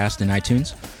podcast in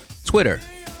iTunes. Twitter,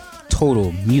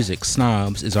 Total Music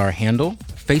Snobs is our handle.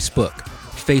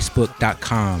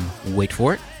 Facebook.com, wait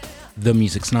for it, The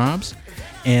Music Snobs.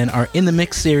 And our In the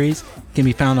Mix series can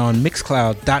be found on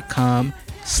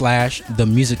mixcloud.com/The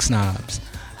Music Snobs.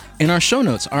 And our show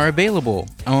notes are available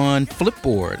on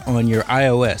Flipboard on your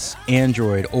iOS,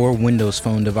 Android, or Windows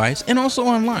phone device, and also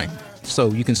online.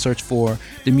 So you can search for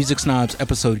The Music Snobs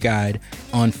episode guide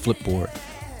on Flipboard.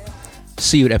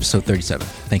 See you at episode 37.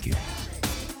 Thank you.